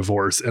through a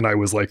divorce and I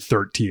was like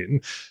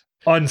 13.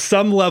 On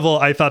some level,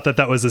 I thought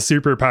that was a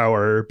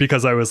superpower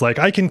because I was like,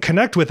 I can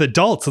connect with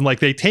adults and like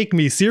they take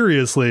me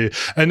seriously.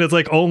 And it's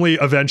like only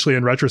eventually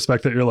in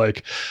retrospect that you're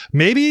like,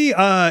 maybe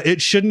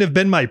it shouldn't have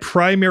been my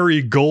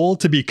primary goal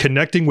to be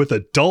connecting with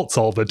adults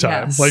all the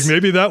time. Yes. Like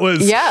maybe that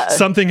was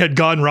something had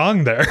gone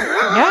wrong there.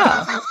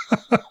 Yeah.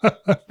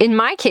 In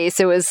my case,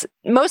 it was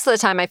most of the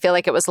time I feel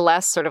like it was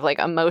less sort of like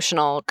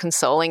emotional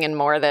consoling and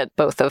more that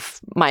both of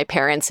my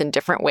parents in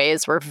different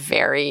ways were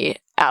very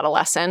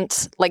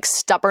adolescent, like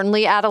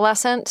stubbornly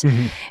adolescent.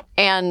 Mm-hmm.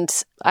 And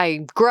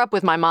I grew up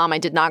with my mom. I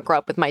did not grow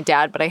up with my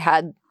dad, but I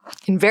had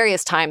in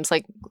various times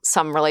like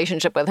some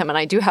relationship with him. And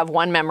I do have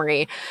one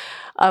memory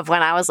of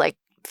when I was like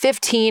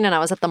 15 and I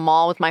was at the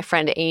mall with my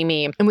friend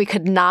Amy and we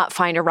could not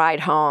find a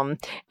ride home.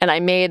 And I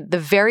made the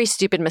very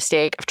stupid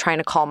mistake of trying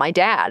to call my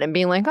dad and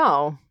being like,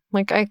 oh,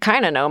 like I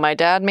kind of know my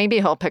dad. Maybe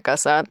he'll pick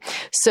us up.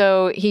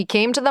 So he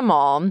came to the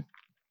mall.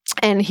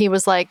 And he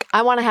was like,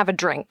 I want to have a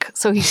drink.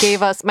 So he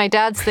gave us, my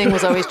dad's thing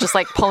was always just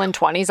like pulling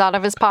 20s out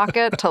of his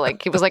pocket to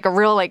like, he was like a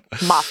real like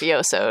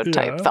mafioso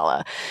type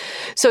fella.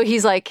 So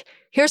he's like,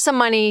 here's some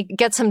money,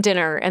 get some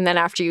dinner. And then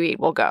after you eat,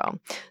 we'll go.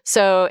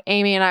 So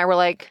Amy and I were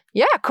like,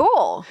 yeah,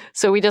 cool.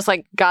 So we just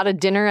like got a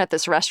dinner at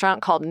this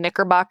restaurant called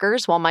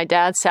Knickerbockers while my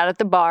dad sat at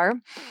the bar.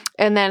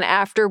 And then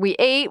after we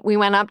ate, we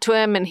went up to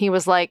him and he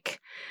was like,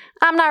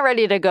 I'm not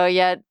ready to go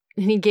yet.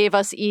 And he gave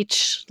us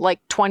each like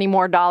 $20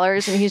 more.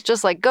 And he's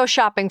just like, go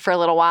shopping for a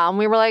little while. And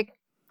we were like,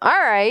 all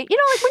right. You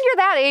know, like when you're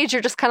that age,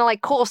 you're just kind of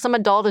like, cool, some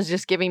adult is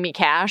just giving me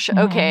cash. Mm-hmm.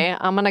 Okay,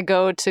 I'm going to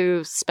go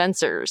to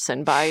Spencer's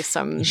and buy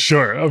some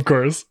sure, of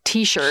course,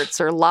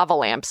 T-shirts or lava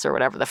lamps or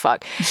whatever the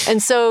fuck.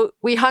 And so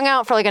we hung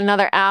out for like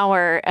another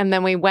hour and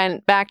then we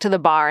went back to the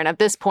bar. And at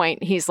this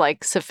point, he's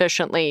like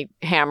sufficiently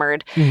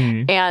hammered.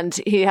 Mm-hmm. And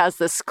he has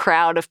this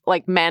crowd of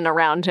like men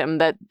around him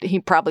that he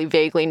probably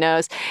vaguely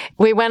knows.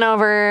 We went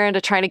over to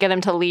try to get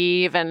him to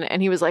leave.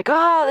 And he was like,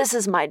 oh, this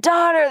is my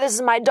daughter. This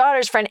is my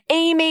daughter's friend,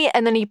 Amy.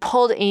 And then he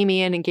pulled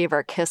Amy in and gave her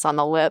a kiss on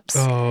the lips.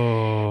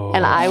 Oh,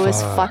 and I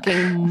was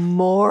fucking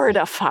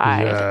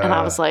mortified. Yeah. And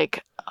I was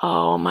like,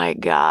 oh my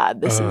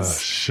God, this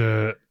is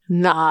shit.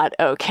 Not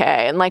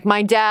okay. And like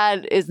my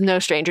dad is no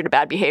stranger to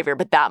bad behavior,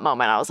 but that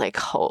moment I was like,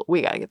 oh,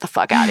 we got to get the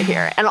fuck out of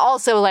here. And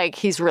also like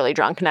he's really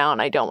drunk now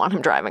and I don't want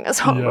him driving us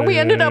home. We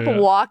ended up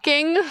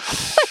walking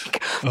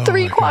like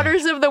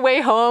 3/4 of the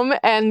way home.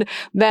 And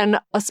then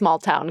a small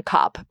town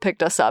cop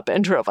picked us up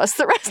and drove us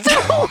the rest of the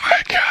way. Oh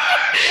my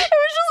God. It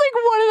was just like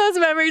one of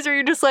those memories where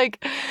you're just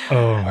like,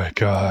 oh my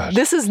God.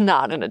 this is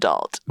not an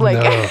adult. Like,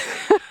 no.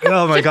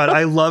 Oh my God.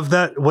 I love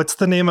that. What's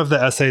the name of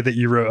the essay that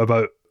you wrote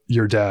about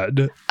your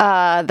dad?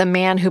 The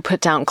Man Who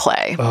Put Down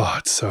Clay. Oh,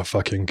 it's so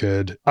fucking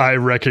good. I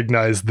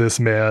recognize this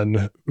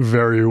man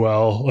very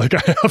well. Like,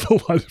 I have a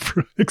lot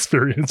of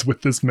experience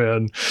with this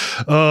man.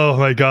 Oh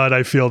my God,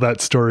 I feel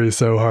that story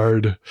so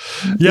hard.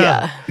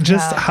 Yeah.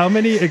 Just how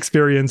many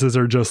experiences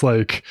are just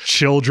like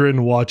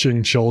children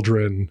watching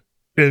children?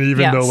 And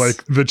even though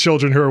like the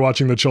children who are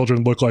watching the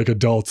children look like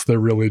adults, they're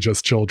really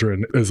just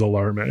children, is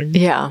alarming.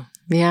 Yeah.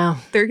 Yeah.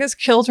 They're just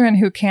children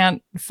who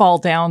can't fall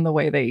down the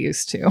way they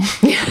used to.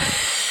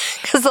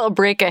 Because they'll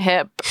break a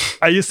hip.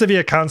 I used to be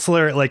a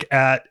counselor like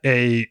at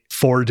a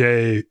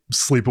 4-day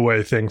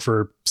sleepaway thing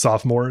for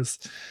sophomores.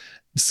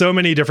 So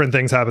many different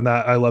things happened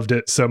that I loved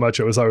it so much.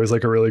 It was always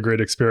like a really great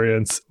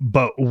experience.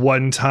 But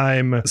one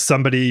time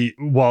somebody,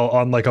 while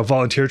on like a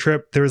volunteer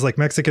trip, there was like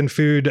Mexican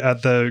food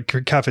at the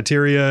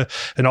cafeteria,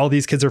 and all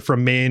these kids are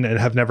from Maine and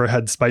have never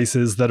had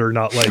spices that are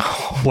not like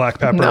black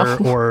pepper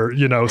or,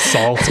 you know,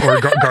 salt or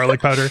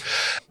garlic powder.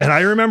 And I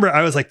remember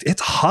I was like,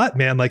 it's hot,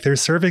 man. Like they're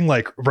serving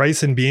like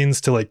rice and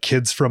beans to like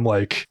kids from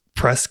like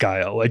Presque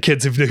Isle, like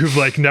kids who've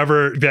like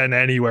never been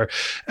anywhere.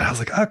 And I was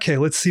like, okay,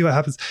 let's see what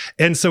happens.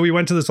 And so we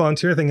went to this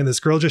volunteer thing, and this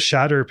girl just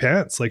shat her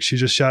pants. Like she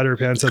just shat her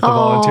pants at the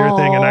volunteer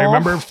thing. And I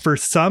remember for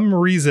some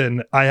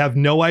reason, I have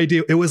no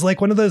idea. It was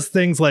like one of those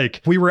things,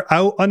 like we were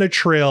out on a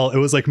trail. It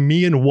was like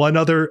me and one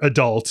other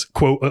adult,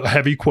 quote,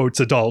 heavy quotes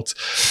adult.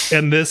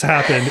 And this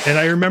happened. And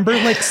I remember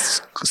like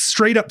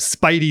straight up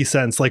spidey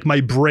sense, like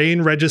my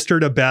brain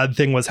registered a bad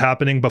thing was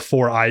happening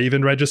before I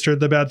even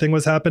registered the bad thing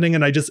was happening.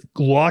 And I just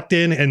walked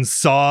in and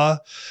saw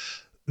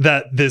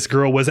that this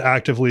girl was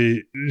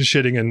actively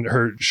shitting in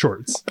her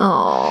shorts.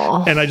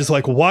 Oh. And I just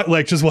like walked,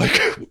 like just like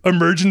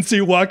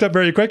emergency walked up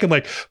very quick and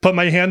like put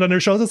my hand on her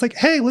shoulder. It's like,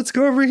 hey, let's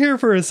go over here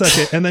for a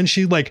second. And then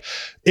she like,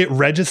 it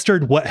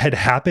registered what had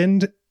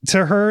happened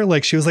to her.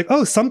 Like she was like,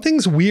 oh,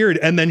 something's weird.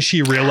 And then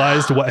she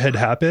realized what had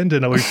happened,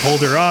 and we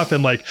pulled her off,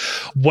 and like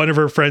one of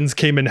her friends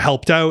came and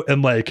helped out,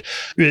 and like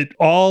it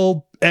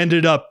all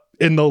ended up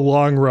in the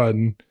long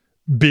run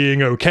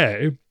being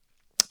okay.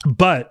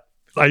 But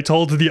I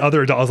told the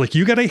other adult, I was like,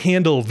 you got to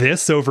handle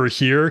this over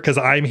here because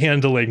I'm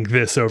handling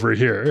this over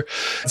here.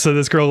 So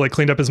this girl like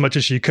cleaned up as much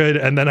as she could.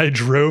 And then I had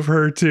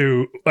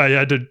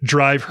to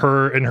drive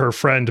her and her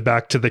friend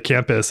back to the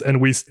campus.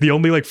 And the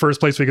only like first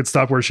place we could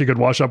stop where she could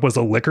wash up was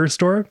a liquor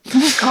store.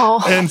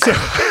 Oh. And so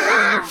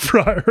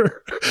brought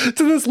her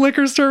to this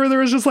liquor store where there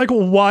was just like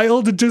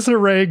wild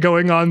disarray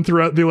going on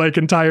throughout the like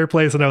entire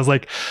place. And I was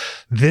like,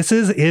 this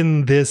is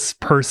in this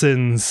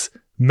person's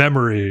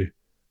memory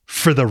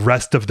for the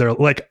rest of their,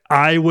 like,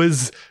 I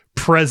was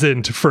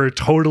present for a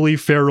totally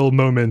feral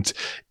moment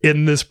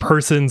in this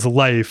person's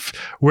life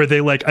where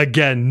they like,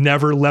 again,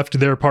 never left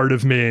their part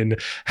of Maine,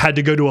 had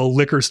to go to a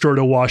liquor store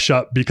to wash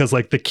up because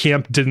like the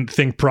camp didn't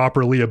think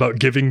properly about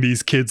giving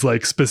these kids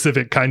like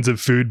specific kinds of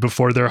food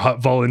before their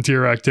hot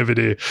volunteer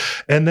activity.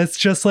 And that's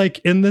just like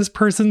in this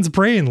person's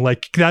brain,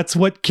 like that's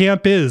what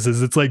camp is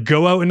it's like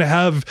go out and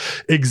have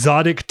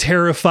exotic,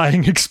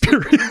 terrifying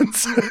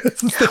experiences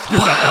that you're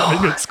not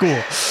having at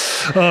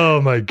school.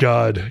 Oh my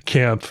God,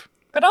 camp.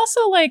 But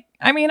also, like,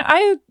 I mean,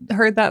 I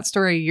heard that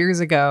story years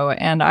ago,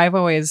 and I've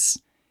always,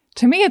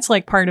 to me, it's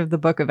like part of the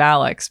Book of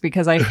Alex,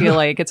 because I feel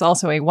like it's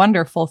also a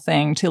wonderful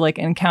thing to like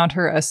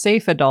encounter a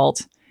safe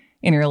adult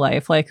in your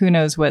life. Like, who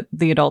knows what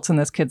the adults in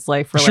this kid's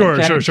life were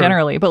like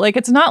generally. But like,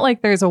 it's not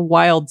like there's a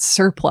wild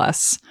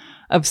surplus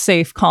of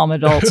safe, calm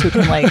adults who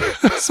can like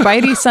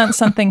spidey sense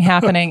something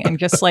happening and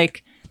just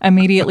like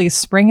immediately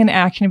spring in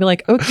action and be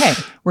like, okay,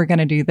 we're going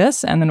to do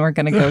this, and then we're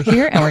going to go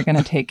here, and we're going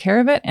to take care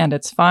of it, and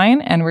it's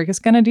fine, and we're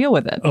just going to deal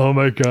with it. Oh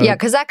my God. Yeah,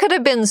 because that could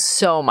have been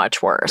so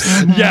much worse.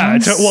 Yeah.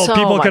 Well, so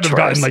people could have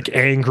gotten worse. like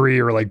angry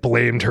or like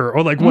blamed her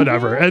or like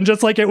whatever. And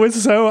just like, it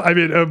was so, I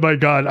mean, oh my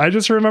God. I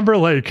just remember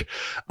like,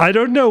 I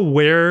don't know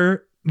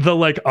where the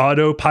like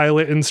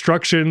autopilot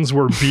instructions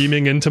were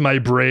beaming into my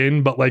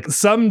brain, but like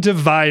some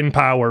divine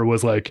power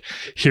was like,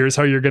 here's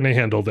how you're going to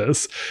handle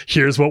this.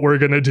 Here's what we're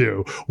going to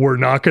do. We're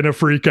not going to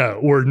freak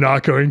out. We're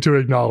not going to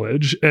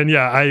acknowledge. And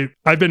yeah,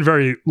 I've been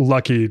very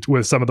lucky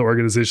with some of the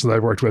organizations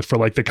I've worked with for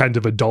like the kind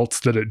of adults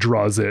that it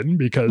draws in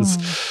because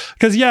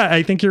yeah,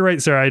 I think you're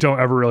right, Sarah. I don't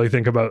ever really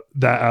think about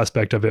that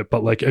aspect of it.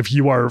 But like, if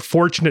you are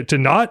fortunate to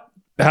not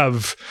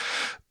have,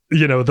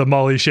 you know, the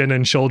Molly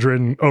Shannon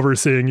children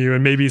overseeing you,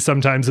 and maybe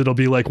sometimes it'll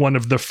be like one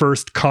of the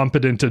first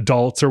competent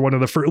adults or one of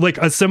the first, like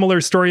a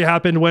similar story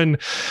happened when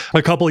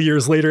a couple of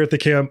years later at the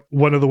camp,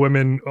 one of the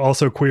women,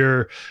 also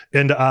queer,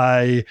 and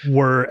I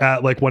were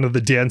at like one of the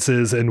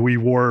dances, and we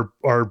wore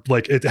our,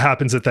 like, it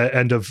happens at the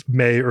end of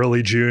May,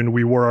 early June,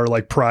 we wore our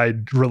like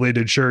pride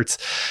related shirts,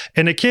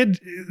 and a kid,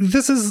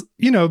 this is,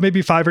 you know,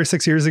 maybe 5 or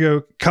 6 years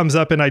ago, comes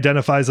up and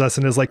identifies us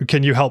and is like,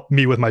 can you help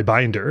me with my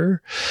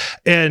binder?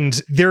 And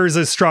there's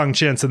a strong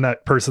chance in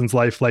that person's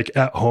life, like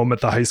at home at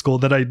the high school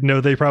that I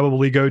know they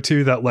probably go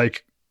to, that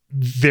like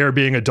there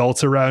being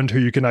adults around who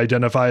you can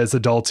identify as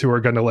adults who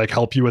are going to like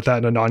help you with that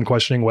in a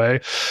non-questioning way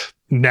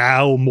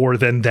now more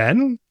than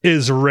then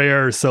is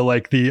rare. So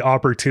like the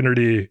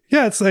opportunity,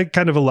 it's like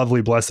kind of a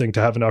lovely blessing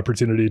to have an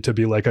opportunity to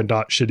be like a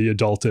not shitty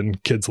adult in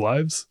kids'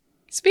 lives.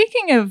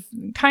 Speaking of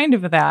kind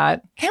of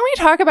that, can we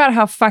talk about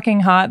how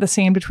fucking hot the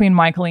scene between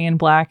Michael Ian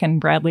Black and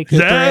Bradley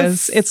Cooper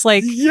is? It's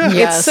like,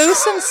 it's so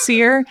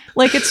sincere.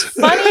 Like, it's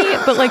funny,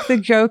 but like the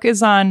joke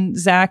is on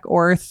Zach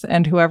Orth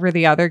and whoever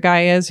the other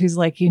guy is, who's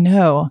like,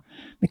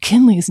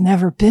 McKinley's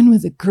never been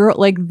with a girl.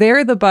 Like,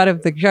 they're the butt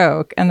of the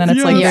joke. And then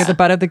it's like, they're the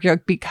butt of the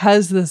joke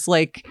because this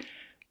like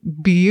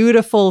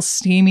beautiful,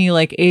 steamy,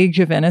 like Age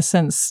of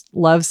Innocence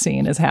love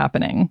scene is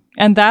happening.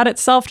 And that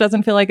itself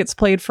doesn't feel like it's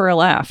played for a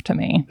laugh to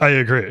me. I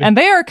agree. And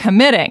they are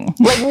committing.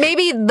 Like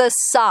maybe the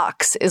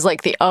socks is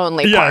like the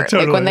only part.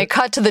 Totally. Like when they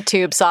cut to the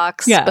tube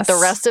socks, but the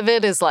rest of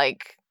it is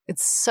like,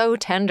 it's so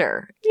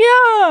tender.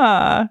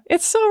 Yeah.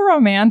 It's so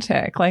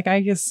romantic. Like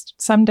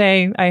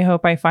someday I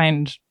hope I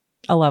find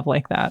a love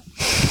like that.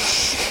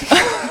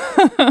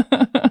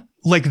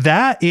 Like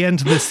that, and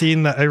the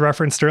scene that I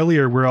referenced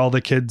earlier where all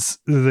the kids,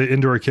 the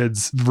indoor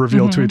kids,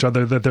 reveal to each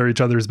other that they're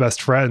each other's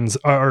best friends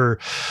are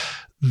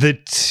the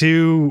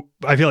two,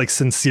 I feel like,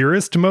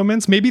 sincerest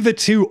moments, maybe the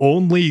two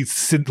only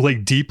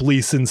like deeply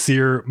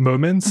sincere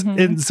moments.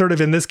 And sort of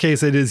in this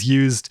case, it is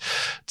used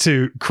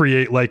to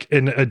create like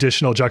an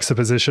additional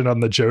juxtaposition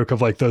on the joke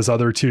of like those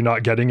other two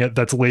not getting it.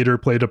 That's later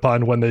played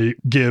upon when they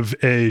give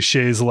a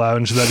chaise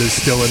lounge that is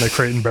still in a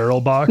Crate and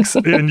Barrel box.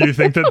 And you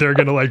think that they're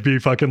going to like be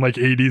fucking like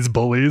 80s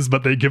bullies,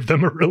 but they give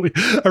them a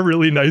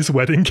really nice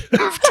wedding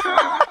gift.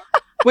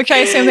 Which I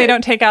assume they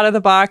don't take out of the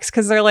box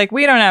because they're like,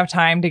 we don't have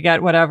time to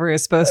get whatever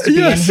is supposed to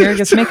be in here.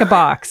 Just make a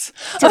box.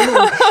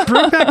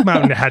 Brokeback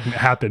Mountain hadn't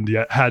happened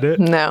yet, had it?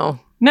 No,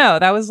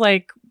 that was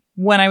like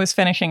when I was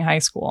finishing high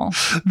school.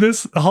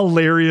 This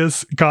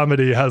hilarious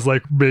comedy has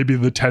like maybe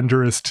the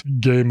tenderest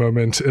gay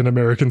moment in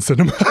American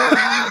cinema.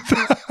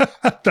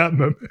 That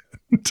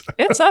moment.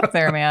 It's up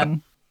there,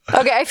 man.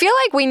 Okay, I feel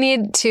like we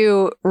need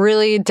to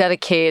really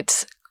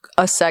dedicate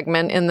a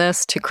segment in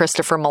this to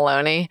Christopher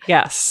Meloni.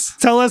 Yes.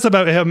 Tell us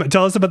about him.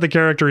 Tell us about the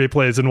character he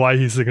plays and why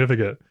he's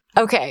significant.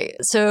 Okay,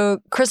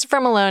 so Christopher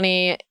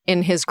Meloni,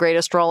 in his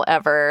greatest role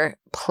ever,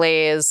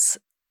 plays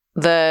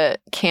the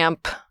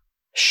camp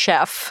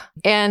chef.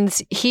 And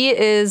he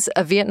is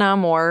a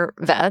Vietnam War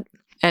vet.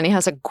 And he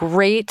has a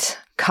great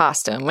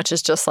costume, which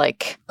is just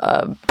like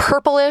a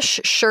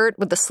purplish shirt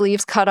with the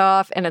sleeves cut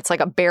off. And it's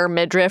like a bare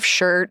midriff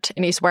shirt.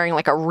 And he's wearing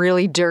like a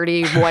really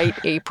dirty white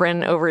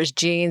apron over his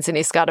jeans. And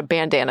he's got a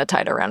bandana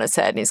tied around his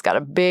head. And he's got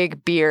a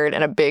big beard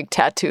and a big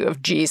tattoo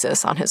of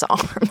Jesus on his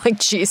arm, like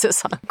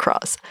Jesus on a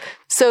cross.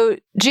 So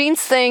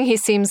Gene's thing, he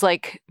seems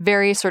like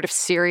very sort of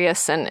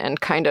serious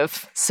and kind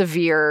of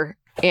severe.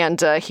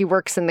 And he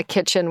works in the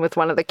kitchen with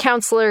one of the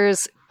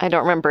counselors. I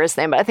don't remember his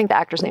name, but I think the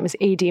actor's name is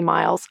A.D.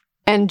 Miles.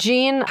 And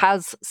Gene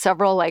has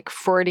several like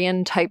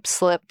Freudian type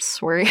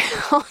slips where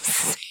he'll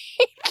say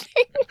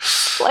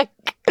things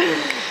like,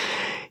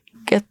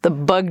 get the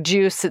bug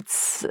juice,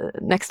 it's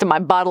next to my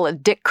bottle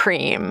of dick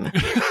cream.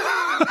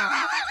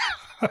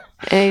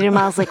 And A.D.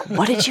 Miles like,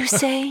 what did you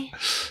say?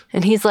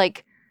 And he's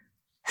like,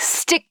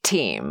 stick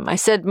team. I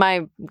said,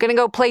 I'm going to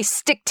go play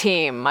stick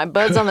team. My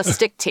bud's on the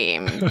stick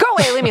team. Go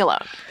away, leave me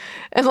alone.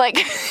 And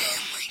like...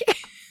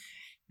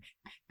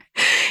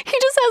 He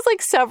just has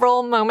like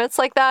several moments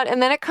like that.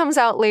 And then it comes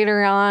out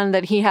later on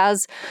that he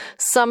has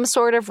some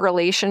sort of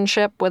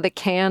relationship with a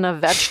can of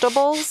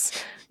vegetables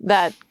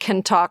that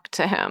can talk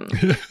to him.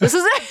 This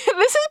is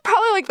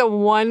probably like the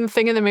one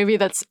thing in the movie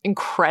that's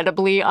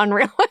incredibly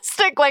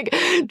unrealistic. Like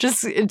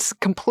just it's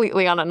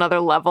completely on another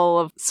level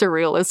of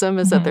surrealism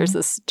is that there's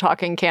this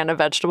talking can of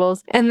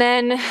vegetables. And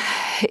then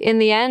in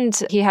the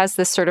end, he has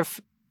this sort of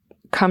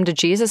come to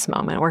Jesus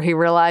moment where he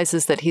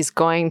realizes that he's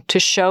going to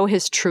show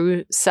his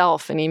true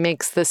self, and he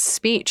makes this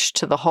speech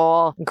to the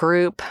whole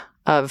group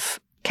of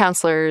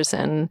counselors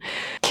and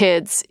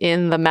kids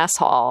in the mess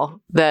hall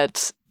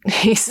that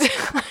he's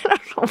I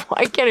don't know,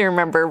 I can't even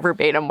remember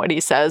verbatim what he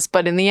says,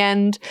 but in the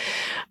end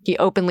he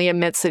openly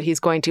admits that he's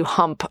going to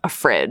hump a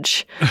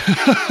fridge.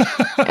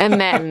 And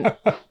then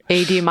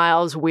A.D.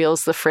 Miles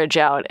wheels the fridge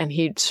out and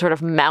he sort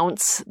of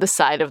mounts the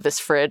side of this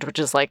fridge, which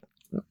is like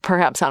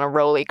perhaps on a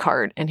rolly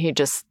cart, and he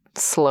just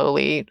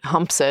slowly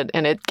humps it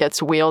and it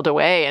gets wheeled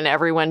away and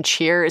everyone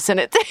cheers, and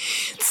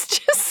it's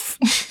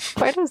just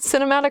quite a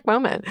cinematic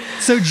moment.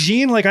 So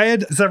Gene, like I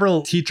had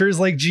several teachers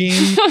like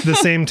Gene, the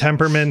same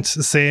temperament,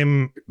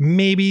 same,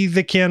 maybe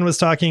the can was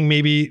talking,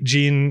 maybe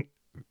Gene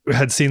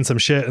had seen some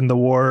shit in the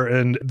war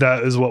and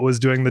that is what was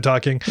doing the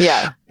talking.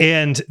 Yeah.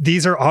 And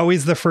these are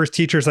always the first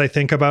teachers I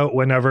think about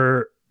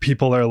whenever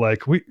people are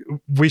like,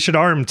 we should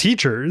arm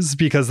teachers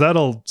because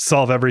that'll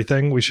solve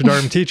everything. We should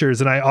arm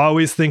teachers. And I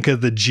always think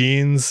of the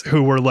Genes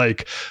who were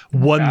like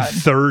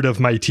 1/3 of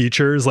my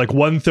teachers. Like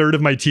 1/3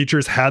 of my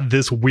teachers had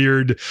this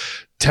weird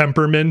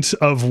temperament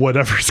of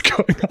whatever's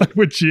going on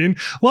with Gene.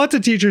 Lots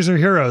of teachers are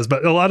heroes,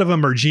 but a lot of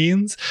them are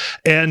Genes.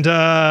 And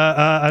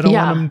I don't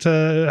want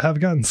them to have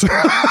guns.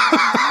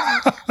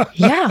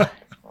 Yeah.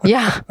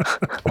 Yeah.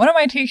 One of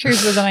my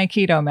teachers was an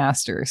Aikido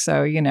master,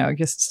 so,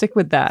 just stick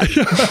with that.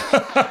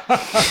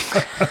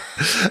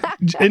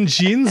 And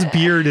Gene's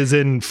beard is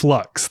in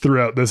flux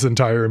throughout this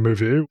entire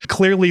movie.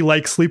 Clearly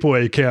like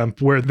Sleepaway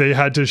Camp, where they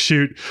had to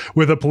shoot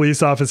with a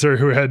police officer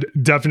who had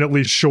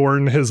definitely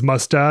shorn his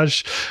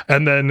mustache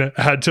and then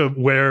had to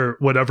wear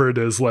whatever it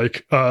is,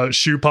 like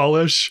shoe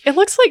polish. It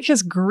looks like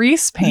just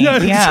grease paint.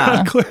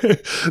 Yeah,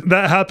 exactly.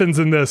 That happens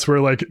in this,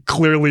 where like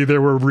clearly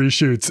there were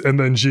reshoots and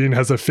then Gene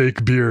has a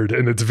fake beard,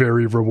 and it's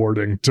very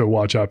rewarding to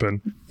watch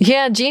happen.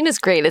 Yeah, Gene is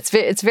great.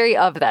 It's very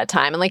of that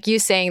time. And like you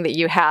saying that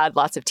you had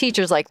lots of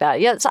teachers like that.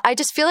 Yeah, so I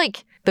just feel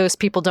like those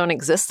people don't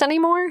exist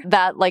anymore.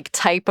 That like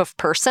type of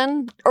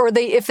person, or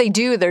if they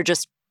do, they're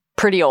just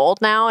pretty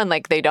old now, and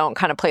like they don't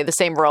kind of play the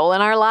same role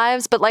in our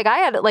lives. But like I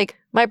had like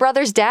my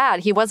brother's dad,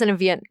 he wasn't a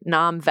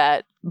Vietnam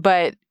vet,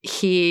 but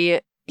he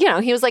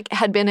was like,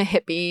 had been a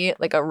hippie,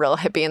 like a real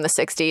hippie in the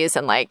 60s,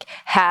 and like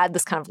had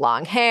this kind of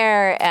long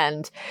hair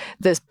and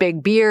this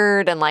big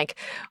beard. And like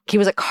he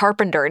was a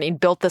carpenter, and he'd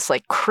built this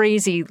like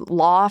crazy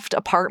loft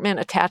apartment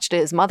attached to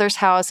his mother's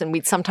house. And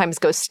we'd sometimes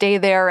go stay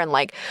there. And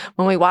like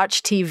when we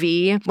watched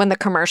TV, when the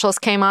commercials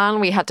came on,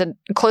 we had to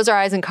close our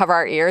eyes and cover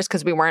our ears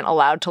because we weren't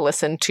allowed to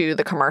listen to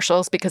the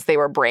commercials because they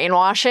were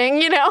brainwashing,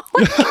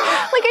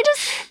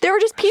 there were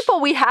just people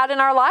we had in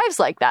our lives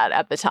like that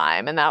at the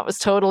time. And that was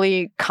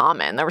totally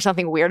common. There was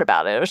nothing weird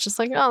about it. It was just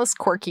like, oh, this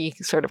quirky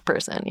sort of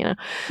person,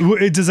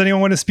 Does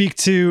anyone want to speak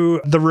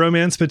to the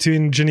romance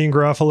between Janeane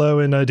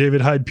Garofalo and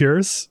David Hyde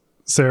Pierce?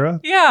 Sarah?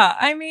 Yeah,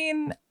 I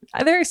mean,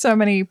 there are so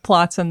many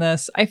plots in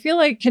this. I feel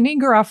like Janeane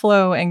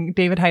Garofalo and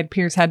David Hyde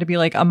Pierce had to be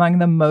like among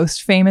the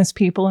most famous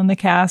people in the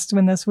cast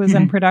when this was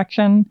in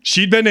production.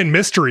 She'd been in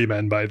Mystery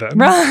Men by then.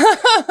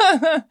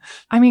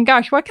 I mean,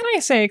 gosh, what can I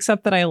say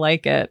except that I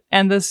like it?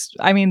 And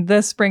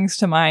this brings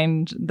to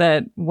mind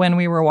that when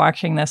we were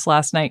watching this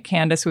last night,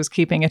 Candace was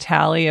keeping a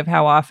tally of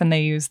how often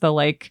they use the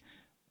like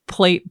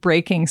plate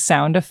breaking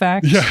sound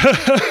effect. Yeah.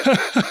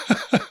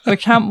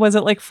 Which was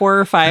it like 4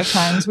 or 5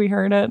 times we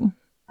heard it?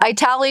 I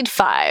tallied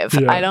 5.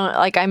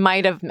 Yeah. I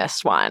might have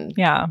missed one.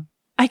 Yeah.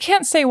 I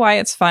can't say why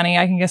it's funny.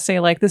 I can just say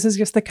like, this is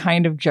just the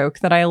kind of joke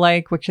that I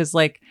like, which is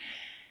like,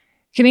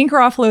 Janeane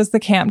Garofalo is the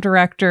camp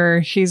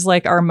director. She's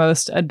like our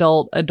most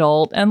adult.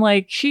 And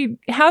like, she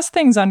has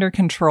things under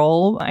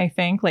control, I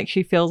think. Like,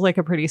 she feels like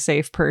a pretty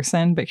safe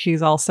person, but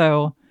she's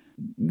also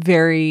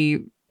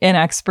very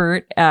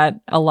inexpert at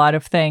a lot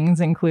of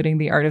things, including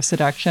the art of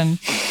seduction.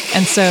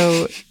 And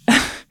so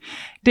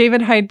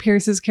David Hyde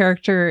Pierce's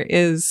character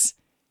is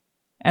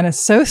an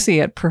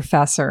associate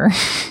professor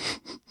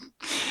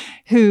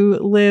who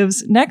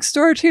lives next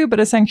door to, but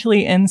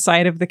essentially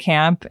inside of the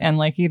camp. And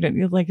like,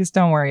 just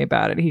don't worry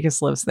about it. He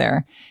just lives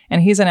there.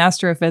 And he's an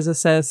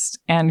astrophysicist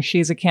and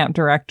she's a camp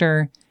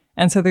director.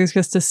 And so there's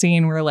just a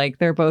scene where like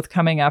they're both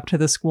coming up to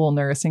the school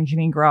nurse and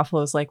Janeane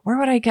Garofalo is like, where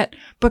would I get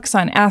books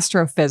on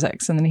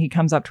astrophysics? And then he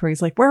comes up to her,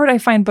 he's like, where would I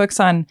find books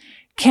on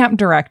camp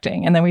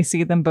directing? And then we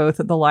see them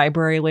both at the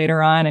library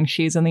later on, and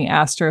she's in the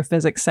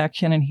astrophysics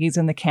section and he's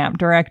in the camp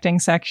directing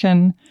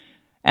section.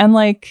 And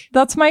like,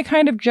 that's my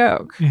kind of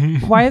joke.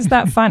 Why is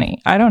that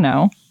funny? I don't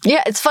know.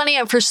 Yeah, it's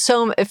funny for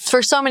so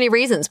many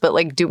reasons, but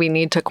like, do we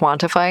need to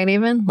quantify it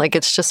even? Like,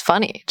 it's just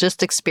funny.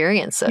 Just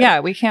experience it. Yeah,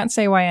 we can't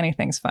say why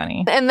anything's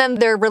funny. And then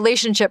their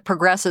relationship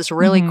progresses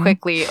really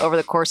quickly over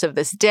the course of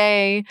this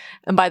day.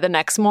 And by the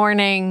next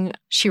morning,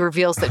 she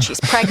reveals that she's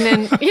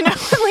pregnant.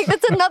 Like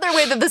that's another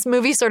way that this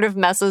movie sort of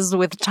messes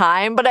with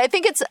time. But I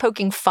think it's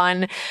poking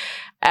fun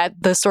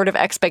at the sort of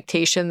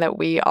expectation that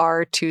we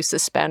are to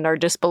suspend our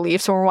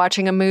disbeliefs when we're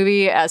watching a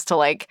movie as to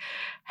like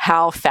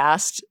how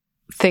fast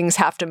things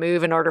have to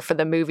move in order for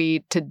the movie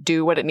to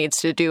do what it needs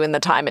to do in the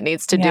time it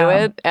needs to do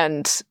it.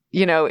 And,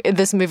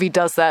 this movie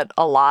does that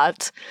a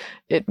lot.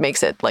 It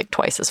makes it like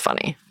twice as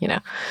funny, Oh,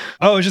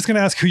 I was just going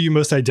to ask who you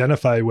most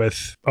identify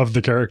with of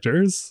the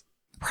characters.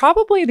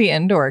 Probably the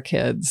indoor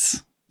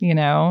kids.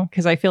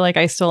 Because I feel like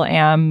I still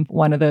am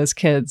one of those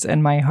kids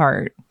in my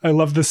heart. I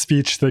love the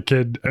speech the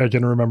kid, I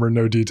can remember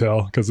no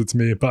detail because it's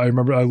me, but I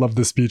love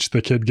the speech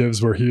the kid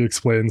gives where he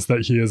explains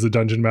that he is a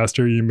dungeon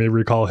master. You may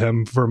recall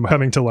him from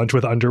having to lunch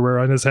with underwear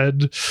on his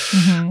head.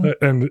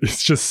 And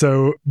it's just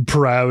so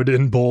proud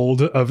and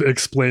bold of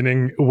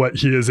explaining what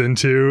he is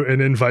into and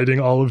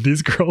inviting all of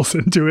these girls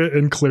into it.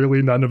 And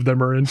clearly none of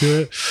them are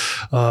into it.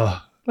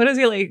 What is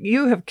he like?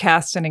 You have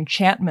cast an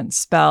enchantment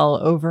spell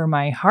over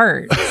my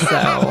heart.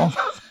 So...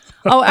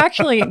 Oh,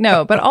 actually,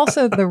 no, but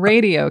also the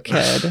radio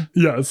kid.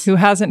 Yes. Who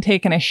hasn't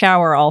taken a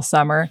shower all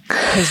summer.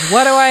 Because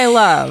what do I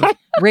love?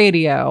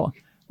 Radio.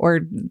 Or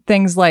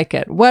things like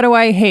it. What do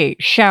I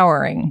hate?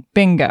 Showering.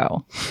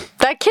 Bingo.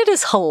 That kid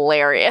is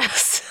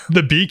hilarious.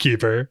 The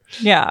beekeeper.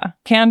 Yeah.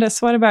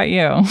 Candace, what about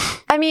you?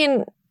 I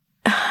mean,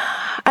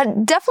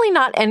 definitely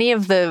not any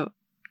of the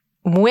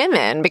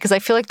women, because I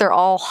feel like they're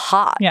all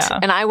hot. Yeah.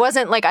 And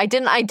I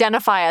didn't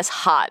identify as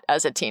hot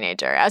as a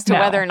teenager. As to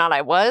whether or not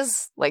I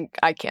was, like,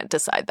 I can't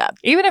decide that.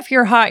 Even if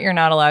you're hot, you're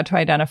not allowed to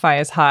identify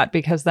as hot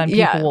because then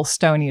people will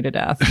stone you to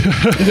death.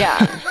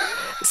 Yeah.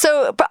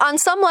 So on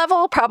some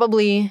level,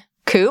 probably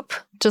Coop,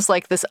 just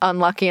like this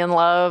unlucky in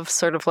love,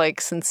 sort of like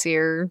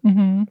sincere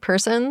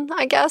person,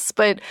 I guess.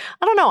 But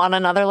I don't know, on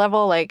another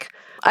level, like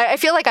I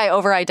feel like I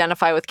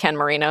over-identify with Ken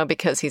Marino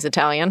because he's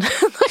Italian.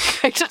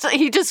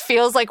 He just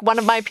feels like one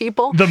of my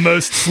people. The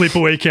most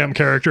sleepaway camp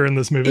character in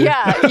this movie.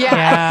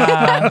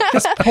 Yeah.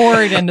 Just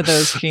poured into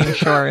those jean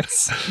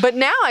shorts. But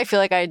now I feel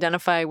like I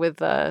identify with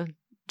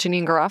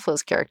Janeane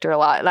Garofalo's character a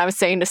lot. And I was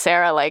saying to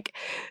Sarah, like,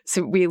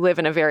 so we live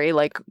in a very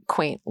like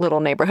quaint little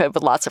neighborhood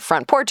with lots of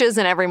front porches.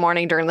 And every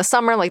morning during the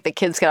summer, like the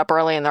kids get up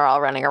early and they're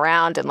all running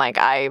around. And like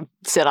I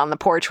sit on the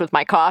porch with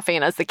my coffee.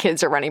 And as the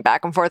kids are running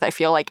back and forth, I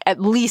feel like at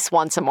least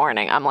once a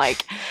morning, I'm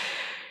like,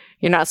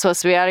 you're not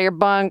supposed to be out of your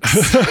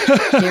bunks.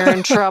 You're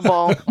in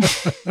trouble.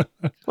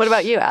 What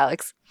about you,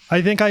 Alex?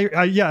 I think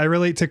I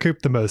relate to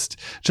Coop the most.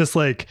 Just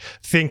like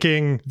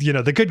thinking,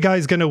 the good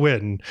guy's going to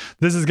win.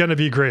 This is going to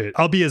be great.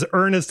 I'll be as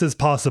earnest as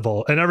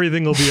possible and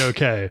everything will be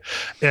okay.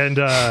 And,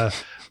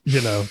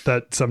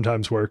 that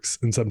sometimes works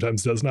and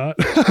sometimes does not.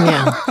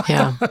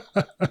 Yeah.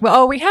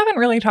 Well, we haven't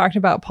really talked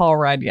about Paul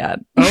Rudd yet.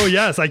 Oh,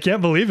 yes. I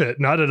can't believe it.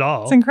 Not at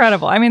all. It's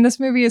incredible. I mean, this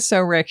movie is so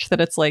rich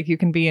that it's like you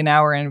can be an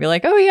hour in and be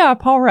like, oh, yeah,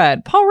 Paul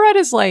Rudd. Paul Rudd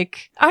is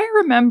like, I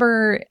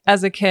remember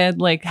as a kid,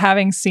 like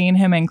having seen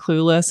him in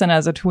Clueless, and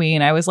as a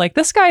tween, I was like,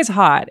 this guy's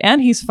hot and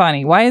he's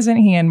funny. Why isn't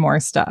he in more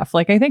stuff?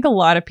 Like, I think a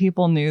lot of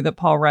people knew that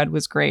Paul Rudd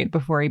was great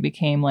before he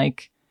became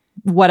like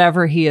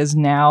whatever he is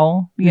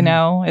now,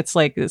 know? It's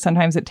like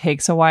sometimes it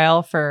takes a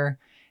while for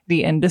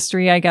the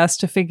industry, I guess,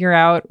 to figure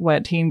out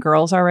what teen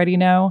girls already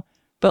know.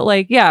 But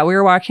like, yeah, we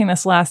were watching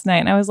this last night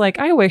and I was like,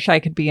 I wish I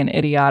could be an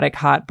idiotic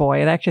hot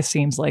boy. That just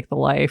seems like the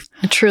life.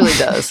 It truly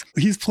does.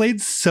 He's played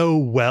so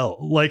well.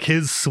 Like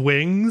his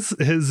swings,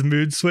 his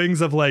mood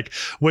swings of like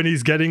when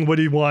he's getting what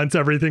he wants,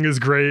 everything is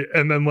great.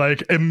 And then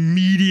like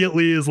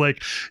immediately is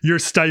like, you're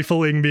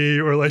stifling me,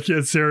 or like,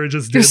 yeah, Sarah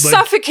just did. You're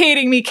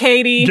suffocating me,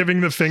 Katie.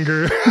 Giving the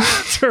finger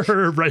to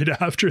her right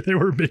after they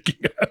were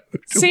making out.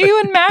 See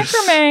you in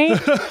macrame.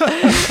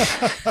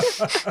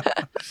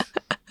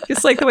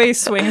 Just like the way he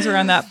swings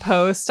around that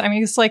post. I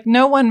mean, it's like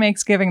no one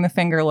makes giving the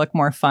finger look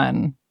more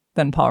fun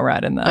than Paul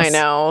Rudd in this. I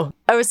know.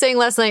 I was saying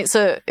last night,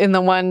 so in the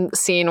one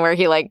scene where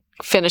he like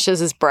finishes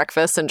his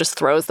breakfast and just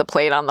throws the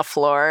plate on the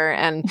floor,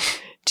 and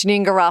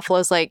Janeane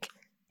Garofalo's like,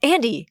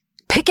 Andy,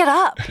 pick it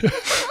up.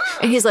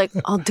 And he's like,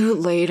 I'll do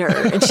it later.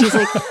 And she's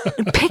like,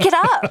 pick it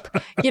up,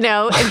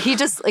 and he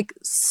just like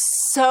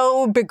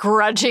so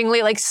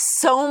begrudgingly, like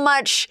so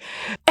much,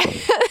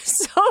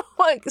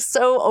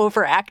 so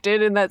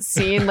overacted in that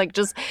scene, like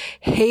just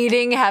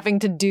hating having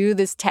to do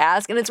this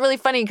task. And it's really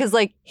funny because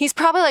like he's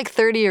probably like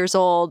 30 years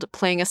old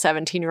playing a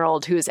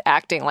 17-year-old who's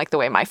acting like the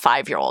way my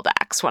 5-year-old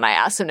acts when I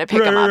ask him to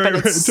pick him up. And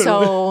it's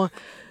so...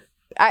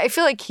 I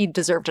feel like he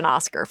deserved an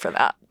Oscar for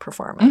that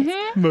performance.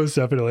 Mm-hmm. Most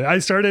definitely. I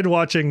started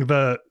watching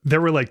there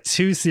were like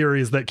 2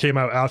 series that came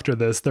out after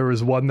this. There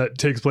was one that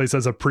takes place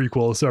as a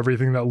prequel, so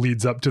everything that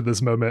leads up to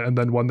this moment, and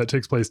then one that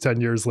takes place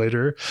 10 years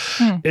later.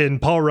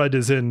 And Paul Rudd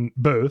is in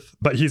both,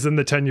 but he's in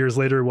the 10 years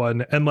later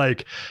one. And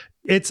like,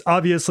 it's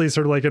obviously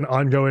sort of like an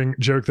ongoing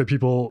joke that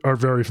people are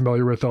very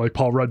familiar with, that like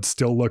Paul Rudd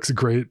still looks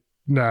great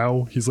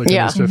now. He's like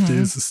in his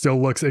 50s,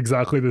 still looks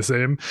exactly the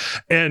same.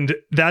 And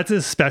that's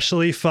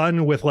especially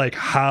fun with like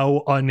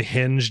how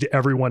unhinged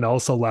everyone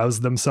else allows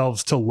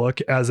themselves to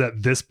look, as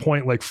at this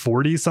point like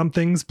 40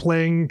 somethings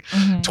playing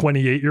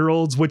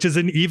 28-year-olds, which is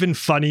an even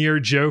funnier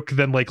joke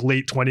than like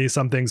late 20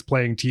 somethings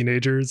playing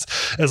teenagers,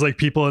 as like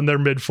people in their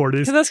mid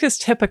 40s. So that's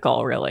just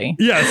typical, really.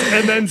 Yes.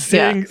 And then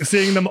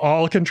seeing them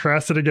all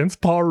contrasted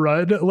against Paul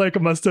Rudd, like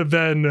must have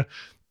been,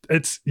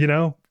 it's,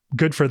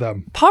 good for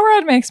them. Paul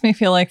Rudd makes me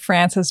feel like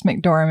Frances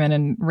McDormand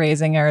in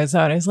Raising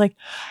Arizona. He's like,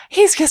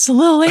 he's just a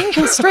little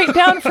angel straight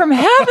down from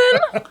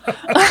heaven.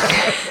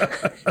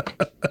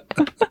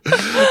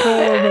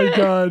 Oh my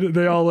God.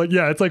 They all look,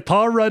 it's like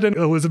Paul Rudd and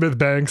Elizabeth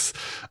Banks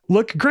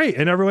look great,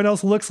 and everyone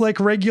else looks like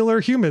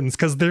regular humans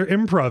because they're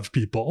improv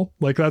people.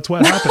 Like that's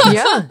what happens.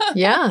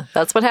 Yeah,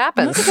 that's what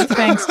happens. Elizabeth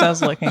Banks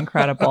does look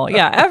incredible.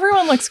 Yeah,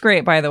 everyone looks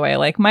great, by the way.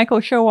 Like Michael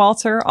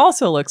Showalter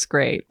also looks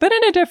great, but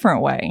in a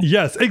different way.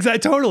 Yes,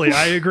 exactly. Totally.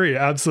 I agree.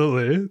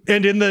 Absolutely.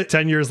 And in the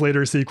 10 years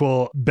later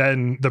sequel,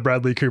 Ben, the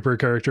Bradley Cooper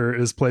character,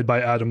 is played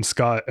by Adam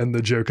Scott, and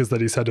the joke is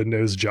that he's had a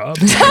nose job.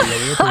 I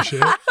really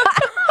appreciate it.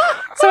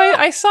 So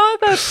I saw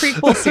the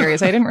prequel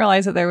series. I didn't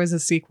realize that there was a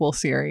sequel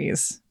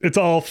series. It's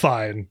all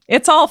fine.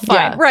 It's all fine.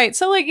 Yeah. Right.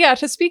 So like,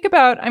 to speak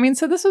about,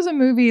 so this was a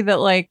movie that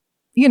like,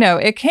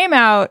 it came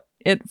out,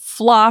 it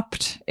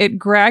flopped, it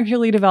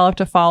gradually developed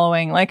a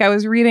following. Like I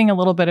was reading a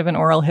little bit of an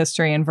oral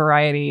history in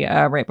Variety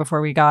right before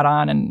we got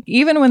on. And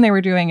even when they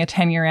were doing a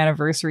 10-year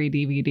anniversary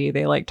DVD,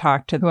 they like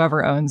talked to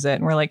whoever owns it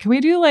and were like, can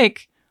we do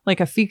like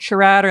a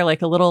featurette or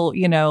like a little,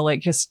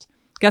 like just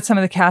get some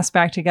of the cast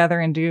back together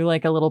and do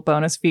like a little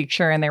bonus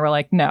feature. And they were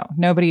like, no,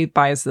 nobody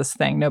buys this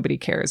thing. Nobody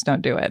cares.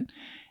 Don't do it.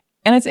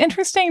 And it's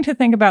interesting to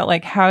think about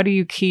like, how do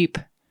you keep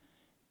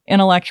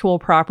intellectual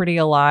property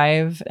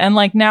alive? And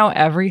like now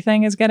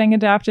everything is getting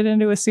adapted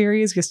into a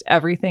series. Just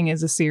everything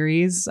is a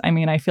series.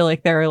 I feel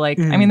like there are like,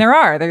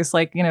 there's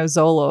like,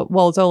 Zola.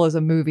 Well, Zola's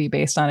a movie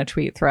based on a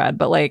tweet thread,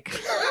 but like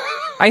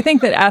I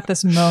think that at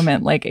this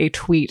moment, like a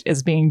tweet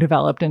is being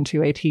developed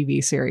into a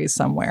TV series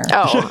somewhere.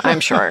 Oh, I'm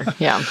sure.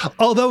 Yeah.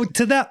 Although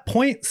to that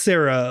point,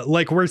 Sarah,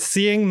 like we're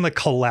seeing the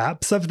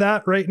collapse of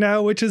that right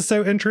now, which is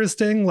so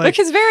interesting. Like, which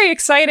is very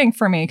exciting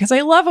for me because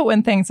I love it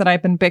when things that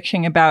I've been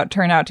bitching about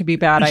turn out to be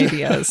bad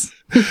ideas.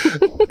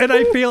 And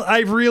I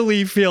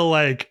really feel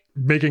like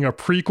making a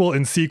prequel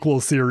and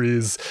sequel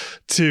series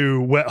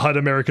to Wet Hot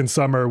American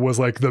Summer was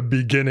like the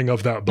beginning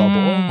of that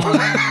bubble.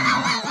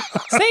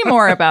 Say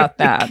more about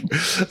that.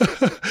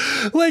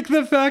 Like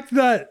the fact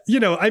that, you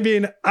know, I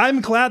mean, I'm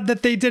glad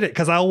that they did it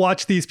because I'll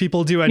watch these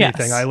people do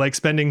anything. Yes. I like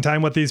spending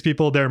time with these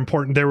people. They're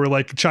important. They were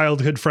like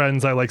childhood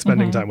friends. I like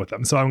spending time with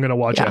them. So I'm going to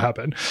watch it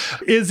happen.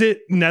 Is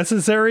it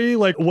necessary?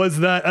 Like, was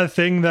that a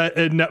thing that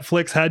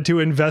Netflix had to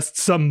invest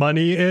some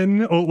money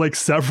in like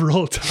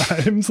several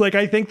times? Like,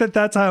 I think that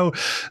that's how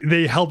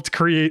they helped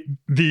create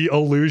the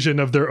illusion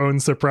of their own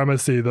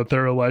supremacy, that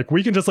they're like,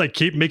 we can just like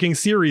keep making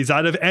series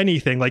out of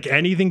anything. Like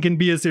anything can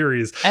be a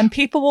series. And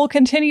people will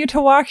continue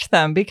to watch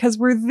them because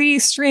we're the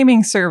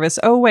streaming service.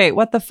 Oh, wait,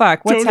 what the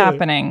fuck? What's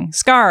happening?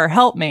 Scar,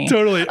 help me.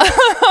 Totally.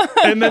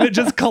 And then it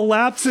just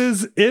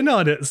collapses in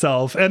on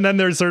itself. And then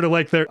there's sort of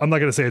like I'm not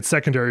going to say it's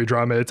secondary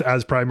drama. It's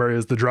as primary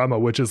as the drama,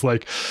 which is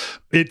like,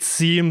 it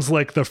seems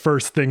like the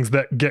first things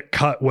that get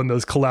cut when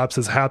those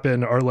collapses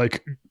happen are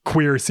like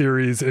queer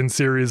series and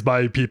series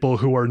by people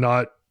who are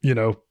not, you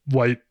know,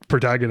 white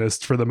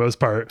protagonists for the most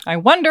part. I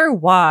wonder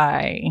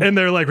why. And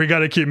they're like, we got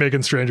to keep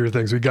making Stranger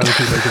Things. We got to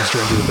keep making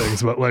Stranger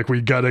Things. But like,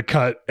 we got to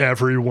cut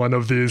every one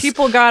of these.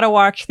 People got to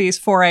watch these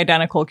 4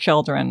 identical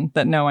children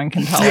that no one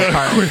can tell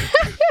apart.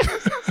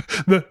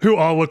 Who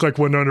all look like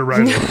Winona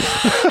Ryder.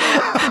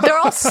 They're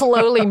all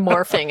slowly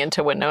morphing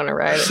into Winona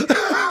Ryder.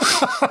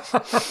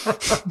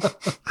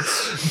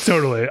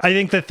 Totally. I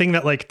think the thing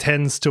that like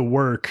tends to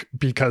work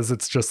because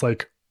it's just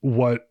like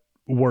what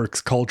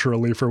works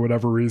culturally for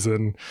whatever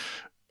reason.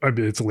 I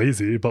mean, it's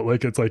lazy, but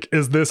like, it's like,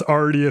 is this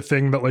already a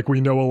thing that like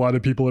we know a lot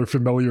of people are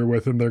familiar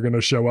with and they're going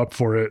to show up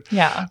for it?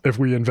 Yeah. If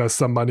we invest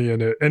some money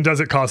in it. And does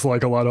it cost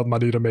like a lot of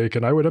money to make?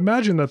 And I would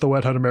imagine that the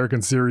Wet Hot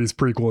American series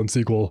prequel and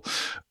sequel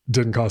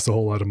didn't cost a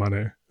whole lot of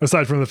money.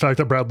 Aside from the fact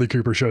that Bradley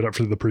Cooper showed up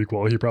for the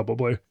prequel, he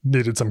probably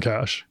needed some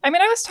cash. I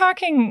mean, I was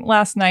talking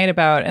last night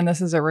about, and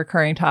this is a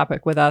recurring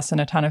topic with us and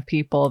a ton of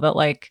people, that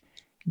like,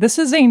 this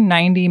is a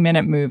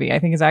 90-minute movie. I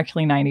think it's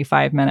actually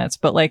 95 minutes,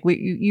 but like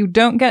you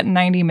don't get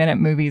 90-minute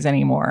movies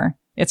anymore.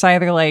 It's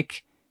either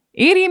like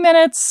 80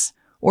 minutes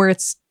or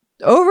it's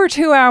over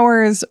 2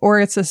 hours or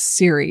it's a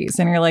series.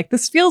 And you're like,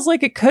 this feels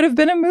like it could have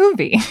been a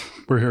movie.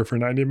 We're here for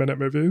 90-minute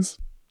movies.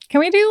 Can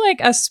we do like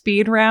a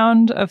speed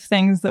round of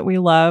things that we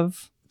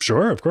love?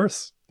 Sure, of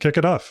course. Kick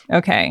it off.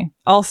 Okay,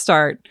 I'll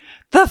start.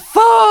 The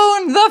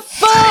phone!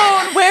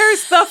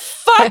 Where's the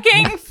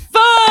fucking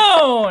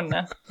phone?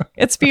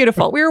 It's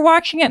beautiful. We were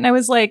watching it and I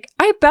was like,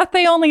 I bet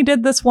they only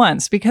did this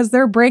once because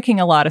they're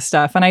breaking a lot of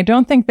stuff and I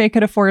don't think they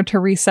could afford to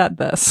reset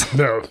this.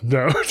 No,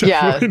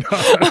 definitely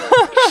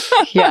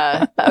not.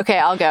 Yeah. Okay,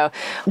 I'll go.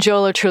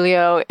 Joel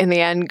Trujillo in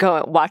the end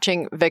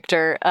watching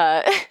Victor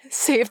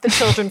save the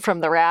children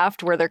from the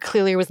raft where there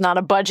clearly was not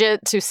a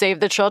budget to save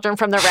the children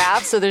from the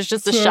raft. So there's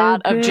just a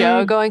shot of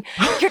Joe going,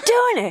 you're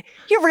doing it.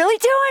 You're really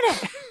doing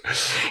it.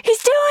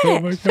 He's doing it.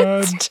 Oh my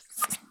God.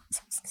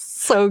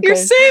 So good. You're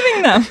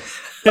saving them.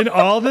 And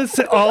all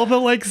the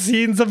like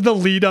scenes of the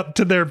lead up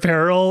to their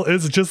peril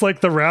is just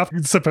like the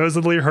raft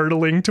supposedly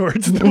hurtling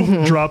towards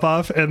the drop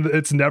off and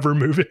it's never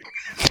moving.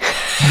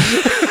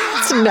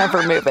 It's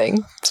never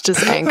moving. It's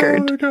just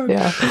anchored. Oh my God.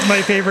 Yeah.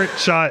 My favorite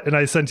shot, and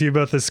I sent you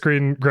both a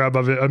screen grab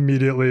of it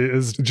immediately,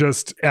 is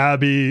just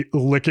Abby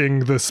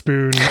licking the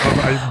spoon of,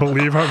 I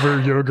believe, of her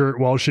yogurt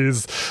while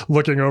she's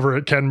looking over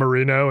at Ken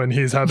Marino and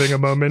he's having a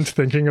moment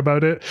thinking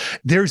about it.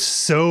 There's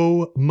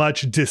so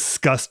much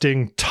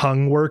disgusting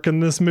tongue work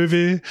in this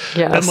movie.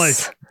 Yes. And like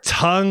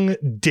tongue,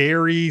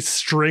 dairy,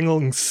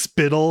 string,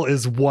 spittle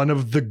is one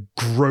of the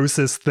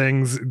grossest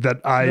things that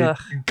I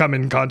come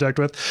in contact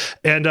with.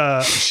 And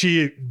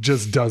she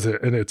just does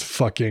it and it's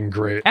fucking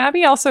great.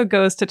 Abby also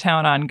goes to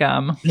town on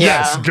gum.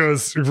 Yes, Yeah.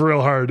 goes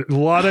real hard. A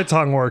lot of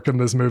tongue work in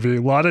this movie,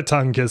 a lot of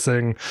tongue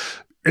kissing,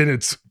 and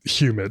it's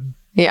humid.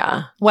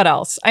 Yeah. What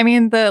else? I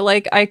mean, the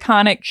like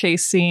iconic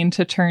chase scene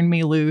to Turn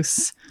Me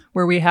Loose,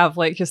 where we have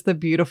like just the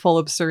beautiful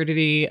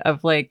absurdity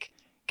of like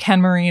Ken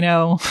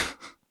Marino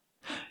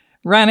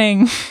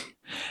running,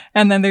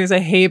 and then there's a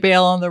hay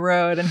bale on the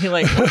road, and he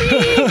like,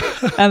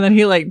 and then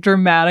he like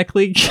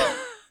dramatically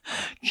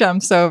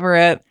jumps over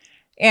it.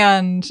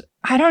 And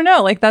I don't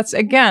know, like that's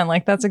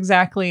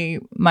exactly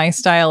my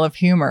style of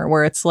humor,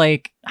 where it's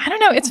like, I don't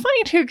know, it's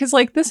funny too, because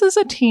like this is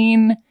a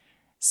teen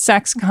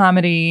sex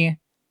comedy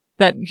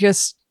that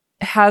just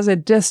has a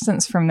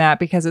distance from that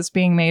because it's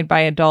being made by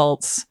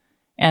adults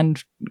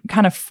and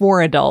kind of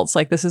for adults.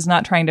 Like this is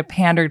not trying to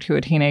pander to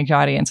a teenage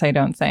audience, I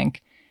don't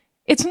think.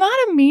 It's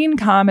not a mean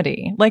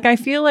comedy. Like I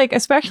feel like,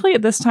 especially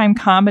at this time,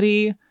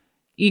 comedy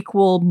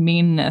equal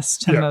meanness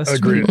to most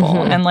agreed.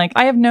 people. And like,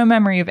 I have no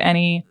memory of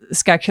any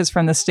sketches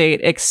from the state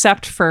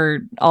except for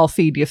I'll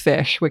Feed You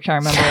Fish, which I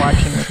remember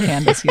watching with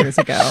Candace years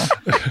ago.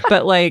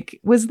 But like,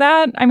 is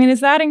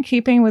that in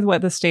keeping with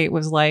what the state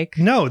was like?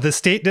 No, the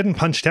state didn't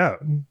punch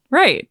down.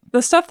 Right.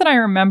 The stuff that I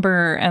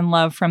remember and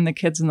love from the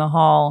Kids in the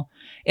Hall,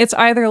 it's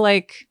either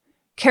like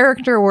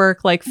character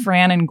work like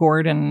Fran and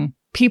Gordon,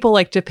 people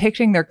like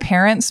depicting their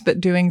parents,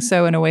 but doing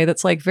so in a way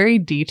that's like very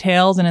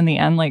detailed and in the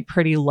end, like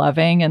pretty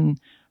loving. And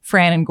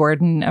Fran and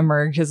Gordon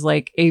emerge as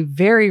like a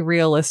very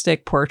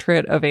realistic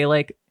portrait of a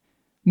like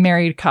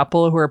married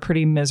couple who are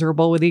pretty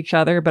miserable with each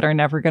other, but are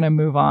never going to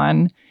move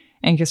on.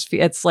 And just,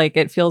 it's like,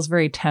 it feels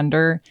very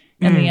tender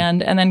in the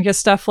end. And then just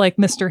stuff like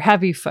Mr.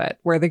 Heavyfoot,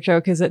 where the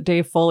joke is that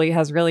Dave Foley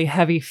has really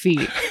heavy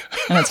feet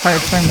and it's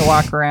hard for him to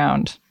walk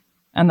around.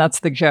 And that's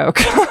the joke.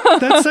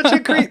 That's such a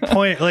great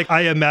point. Like,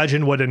 I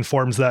imagine what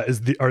informs that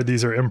is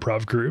these are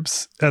improv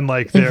groups, and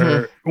like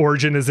their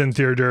origin is in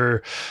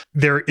theater.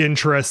 Their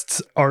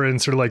interests are in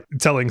sort of like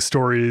telling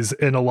stories,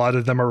 and a lot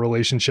of them are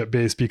relationship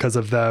based because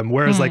of them.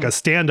 Whereas like a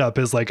stand up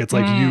is like, it's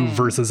like you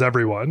versus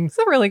everyone. It's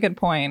a really good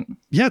point.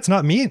 Yeah, it's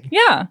not mean.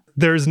 Yeah.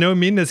 There's no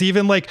meanness.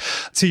 Even like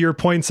to your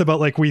points about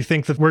like, we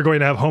think that we're going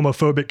to have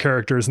homophobic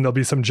characters and there'll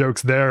be some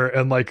jokes there.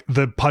 And like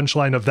the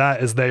punchline of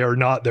that is they are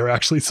not. They're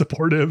actually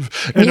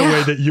supportive in a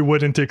way that you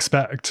wouldn't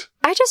expect.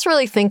 I just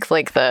really think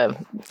like the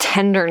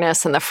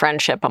tenderness and the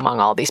friendship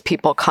among all these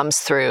people comes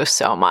through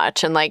so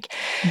much. And like,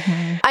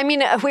 I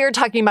mean, we were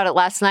talking about it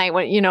last night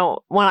when,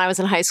 when I was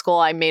in high school,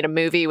 I made a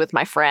movie with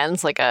my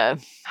friends, like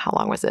how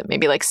long was it?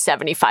 Maybe like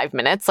 75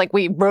 minutes. Like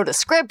we wrote a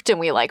script and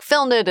we like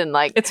filmed it and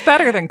like. It's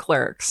better than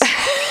Clerks.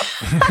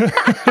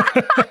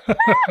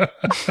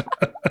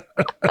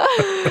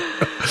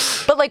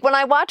 But like when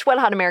I watch Wet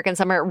Hot American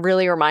Summer, it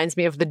really reminds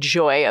me of the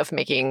joy of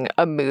making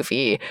a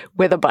movie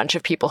with a bunch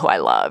of people who I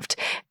loved.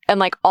 And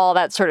like all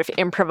that sort of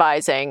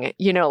improvising,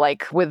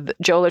 like with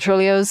Joe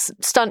Latrulio's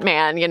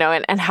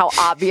stuntman, and how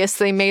obvious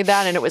they made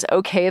that. And it was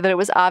okay that it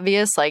was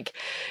obvious. Like,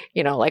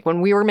 like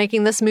when we were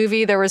making this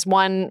movie, there was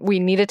one, we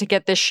needed to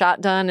get this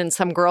shot done and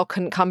some girl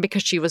couldn't come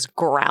because she was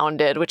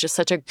grounded, which is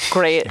such a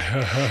great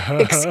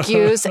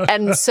excuse.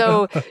 And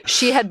so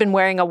she had been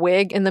wearing a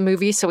wig in the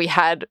movie. So we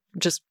had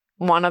just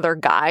one other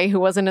guy who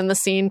wasn't in the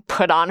scene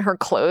put on her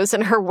clothes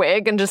and her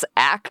wig and just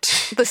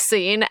act the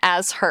scene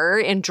as her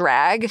in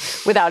drag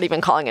without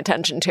even calling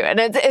attention to it.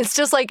 And it's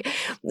just like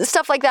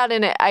stuff like that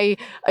in it. I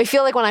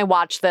feel like when I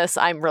watch this,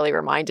 I'm really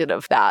reminded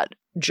of that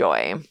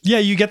joy. Yeah,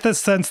 you get the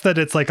sense that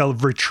it's like a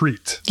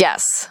retreat.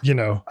 Yes.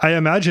 I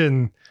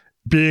imagine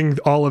being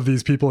all of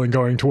these people and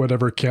going to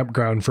whatever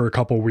campground for a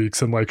couple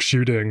weeks and like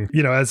shooting,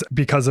 as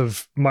because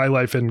of my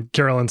life and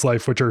Carolyn's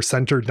life, which are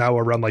centered now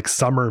around like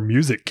summer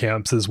music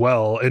camps as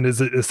well. And is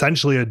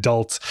essentially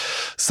adult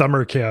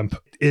summer camp.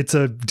 It's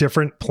a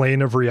different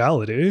plane of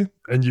reality.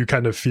 And you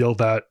kind of feel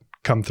that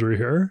come through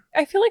here.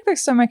 I feel like there's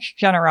so much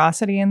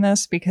generosity in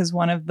this because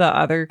one of the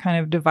other kind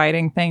of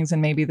dividing things,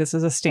 and maybe this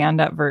is a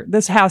stand-up,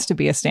 this has to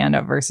be a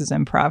stand-up versus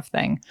improv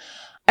thing.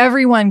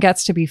 Everyone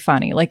gets to be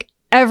funny. Like,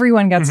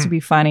 everyone gets to be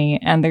funny,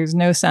 and there's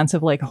no sense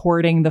of like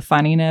hoarding the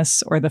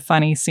funniness or the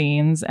funny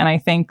scenes. And I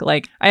think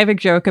like I have a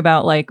joke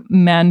about like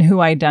men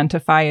who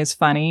identify as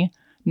funny,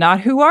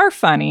 not who are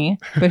funny,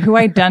 but who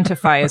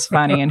identify as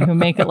funny and who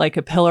make it like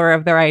a pillar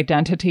of their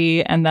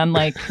identity. And then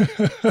like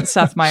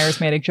Seth Meyers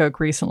made a joke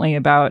recently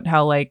about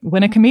how like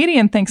when a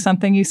comedian thinks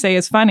something you say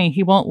is funny,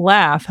 he won't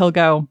laugh. He'll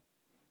go,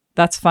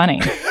 "That's funny."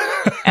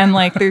 And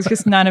like there's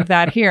just none of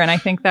that here. And I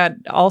think that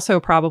also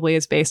probably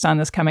is based on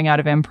this coming out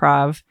of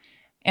improv.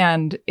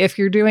 And if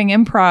you're doing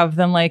improv,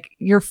 then like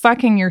you're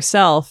fucking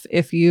yourself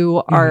if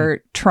you are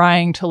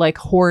trying to like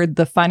hoard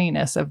the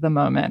funniness of the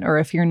moment, or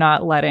if you're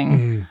not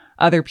letting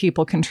other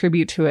people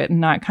contribute to it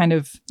and not kind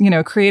of,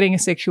 creating a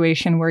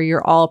situation where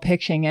you're all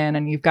pitching in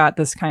and you've got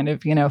this kind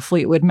of,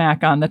 Fleetwood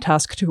Mac on the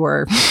Tusk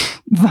tour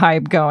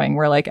vibe going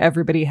where like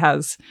everybody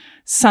has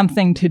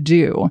something to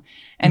do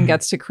and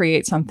gets to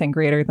create something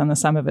greater than the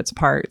sum of its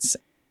parts.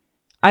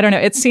 I don't know.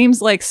 It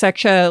seems like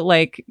such a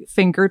like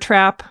finger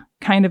trap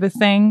kind of a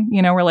thing,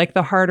 where like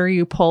the harder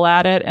you pull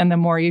at it and the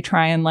more you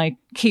try and like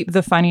keep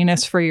the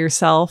funniness for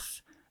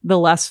yourself, the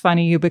less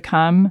funny you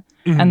become.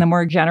 And the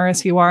more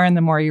generous you are and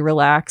the more you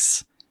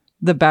relax,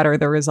 the better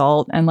the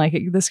result. And like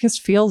this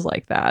just feels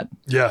like that.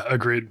 Yeah,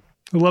 agreed.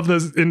 I love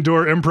those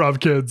indoor improv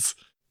kids.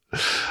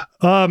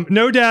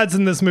 No dads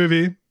in this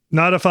movie.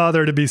 Not a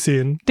father to be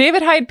seen.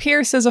 David Hyde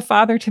Pierce is a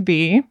father to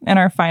be in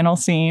our final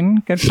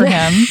scene. Good for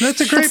him.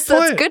 That's a great point.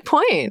 That's a good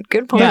point.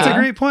 Good point. That's a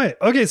great point.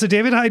 Okay, so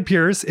David Hyde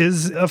Pierce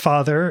is a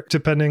father,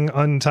 depending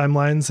on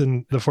timelines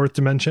and the fourth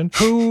dimension,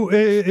 who,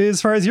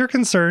 as far as you're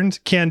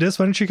concerned, Candace,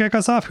 why don't you kick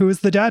us off? Who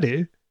is the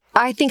daddy?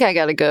 I think I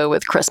got to go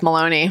with Chris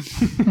Maloney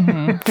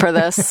for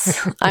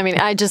this. I mean,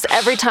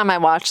 every time I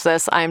watch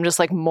this, I'm just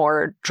like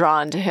more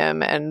drawn to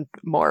him and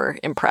more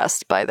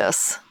impressed by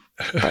this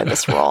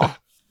role.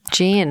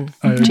 Gene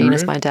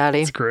is my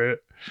daddy. It's great.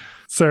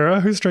 Sarah,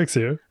 who strikes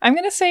you? I'm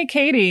going to say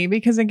Katie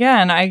because,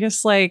 again, I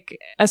just like,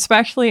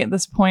 especially at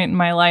this point in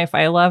my life,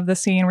 I love the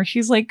scene where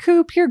she's like,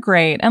 Coop, you're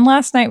great. And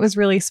last night was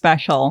really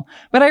special.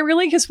 But I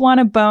really just want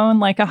to bone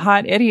like a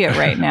hot idiot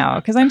right now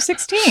because I'm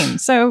 16.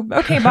 So,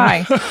 okay,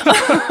 bye.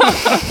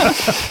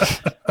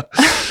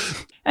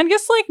 And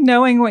just like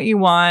knowing what you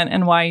want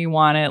and why you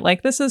want it,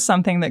 like this is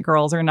something that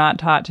girls are not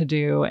taught to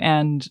do.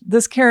 And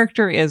this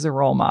character is a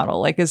role model,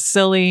 like as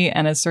silly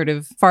and as sort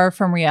of far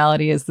from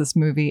reality as this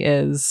movie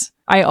is.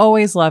 I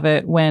always love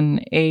it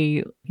when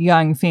a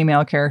young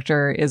female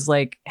character is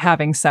like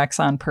having sex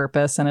on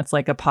purpose and it's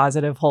like a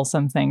positive,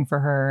 wholesome thing for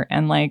her.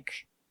 And like,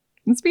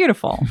 it's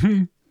beautiful.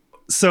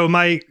 So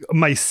my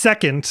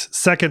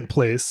second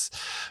place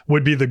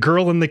would be the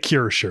girl in the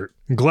Cure shirt.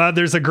 I'm glad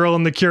there's a girl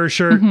in the Cure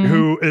shirt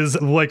who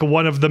is like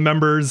one of the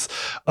members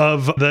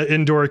of the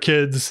Indoor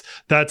Kids.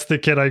 That's the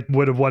kid I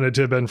would have wanted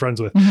to have been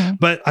friends with.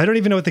 But I don't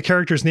even know what the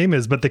character's name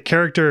is. But the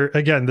character,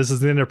 again, this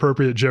is an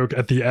inappropriate joke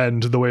at the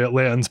end, the way it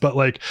lands. But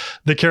like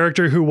the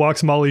character who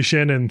walks Molly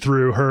Shannon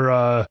through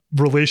her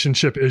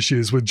relationship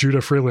issues with Judah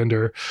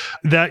Freelander,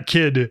 that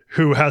kid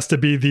who has to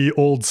be the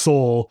old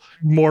soul,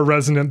 more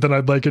resonant than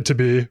I'd like it to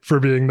be for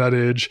being that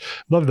age.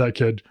 Love that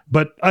kid.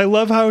 But I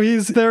love how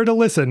he's there to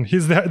listen.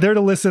 He's there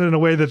to listen in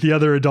a way that the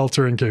other adults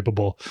are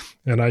incapable.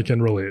 And I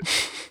can relate.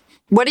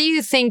 What do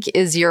you think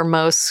is your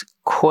most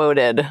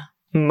quoted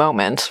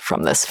moment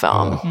from this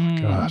film? Oh,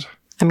 God.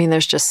 I mean,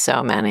 there's just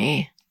so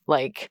many.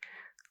 Like,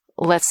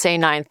 let's say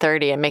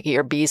 9:30 and make it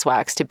your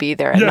beeswax to be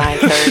there at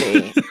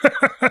 9:30.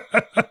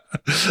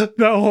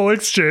 That whole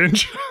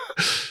exchange.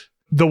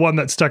 The one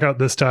that stuck out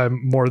this time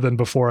more than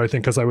before, I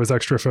think, because I was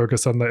extra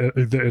focused on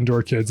the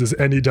Indoor Kids, is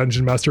any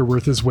dungeon master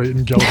worth his weight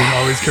in gelding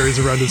always carries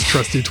around his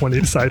trusty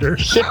 20 cider.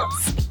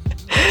 Yes.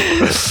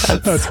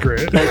 That's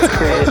great. That's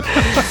great.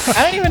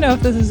 I don't even know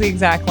if this is the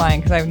exact line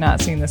because I've not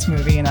seen this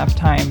movie enough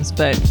times,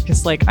 but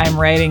just like I'm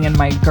writing in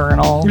my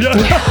journal. Yeah.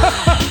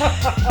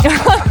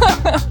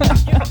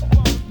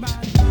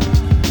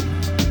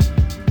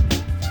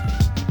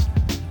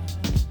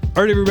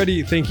 All right,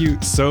 everybody, thank you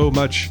so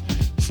much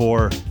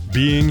for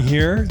being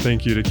here.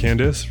 Thank you to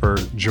Candace for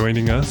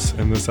joining us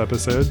in this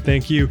episode.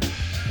 Thank you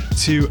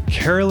to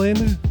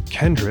Carolyn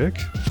Kendrick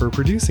for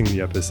producing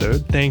the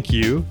episode. Thank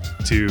you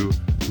to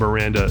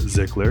Miranda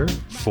Zickler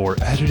for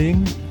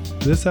editing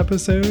this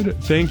episode.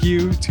 Thank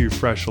you to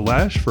Fresh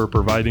Lash for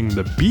providing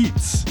the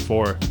beats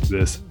for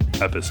this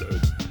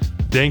episode.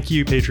 Thank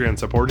you, Patreon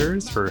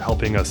supporters, for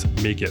helping us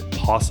make it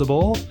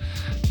possible.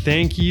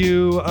 Thank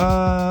you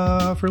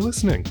for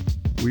listening.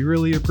 We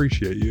really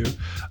appreciate you.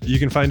 You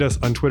can find us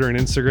on Twitter and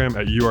Instagram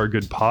at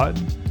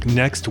YouAreGoodPod.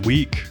 Next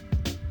week,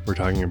 we're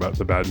talking about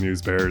the Bad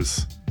News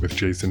Bears with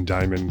Jason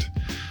Diamond.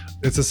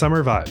 It's a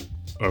summer vibe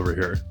over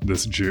here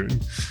this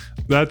June.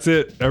 That's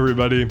it,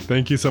 everybody.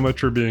 Thank you so much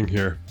for being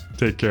here.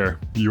 Take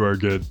care. You are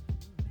good.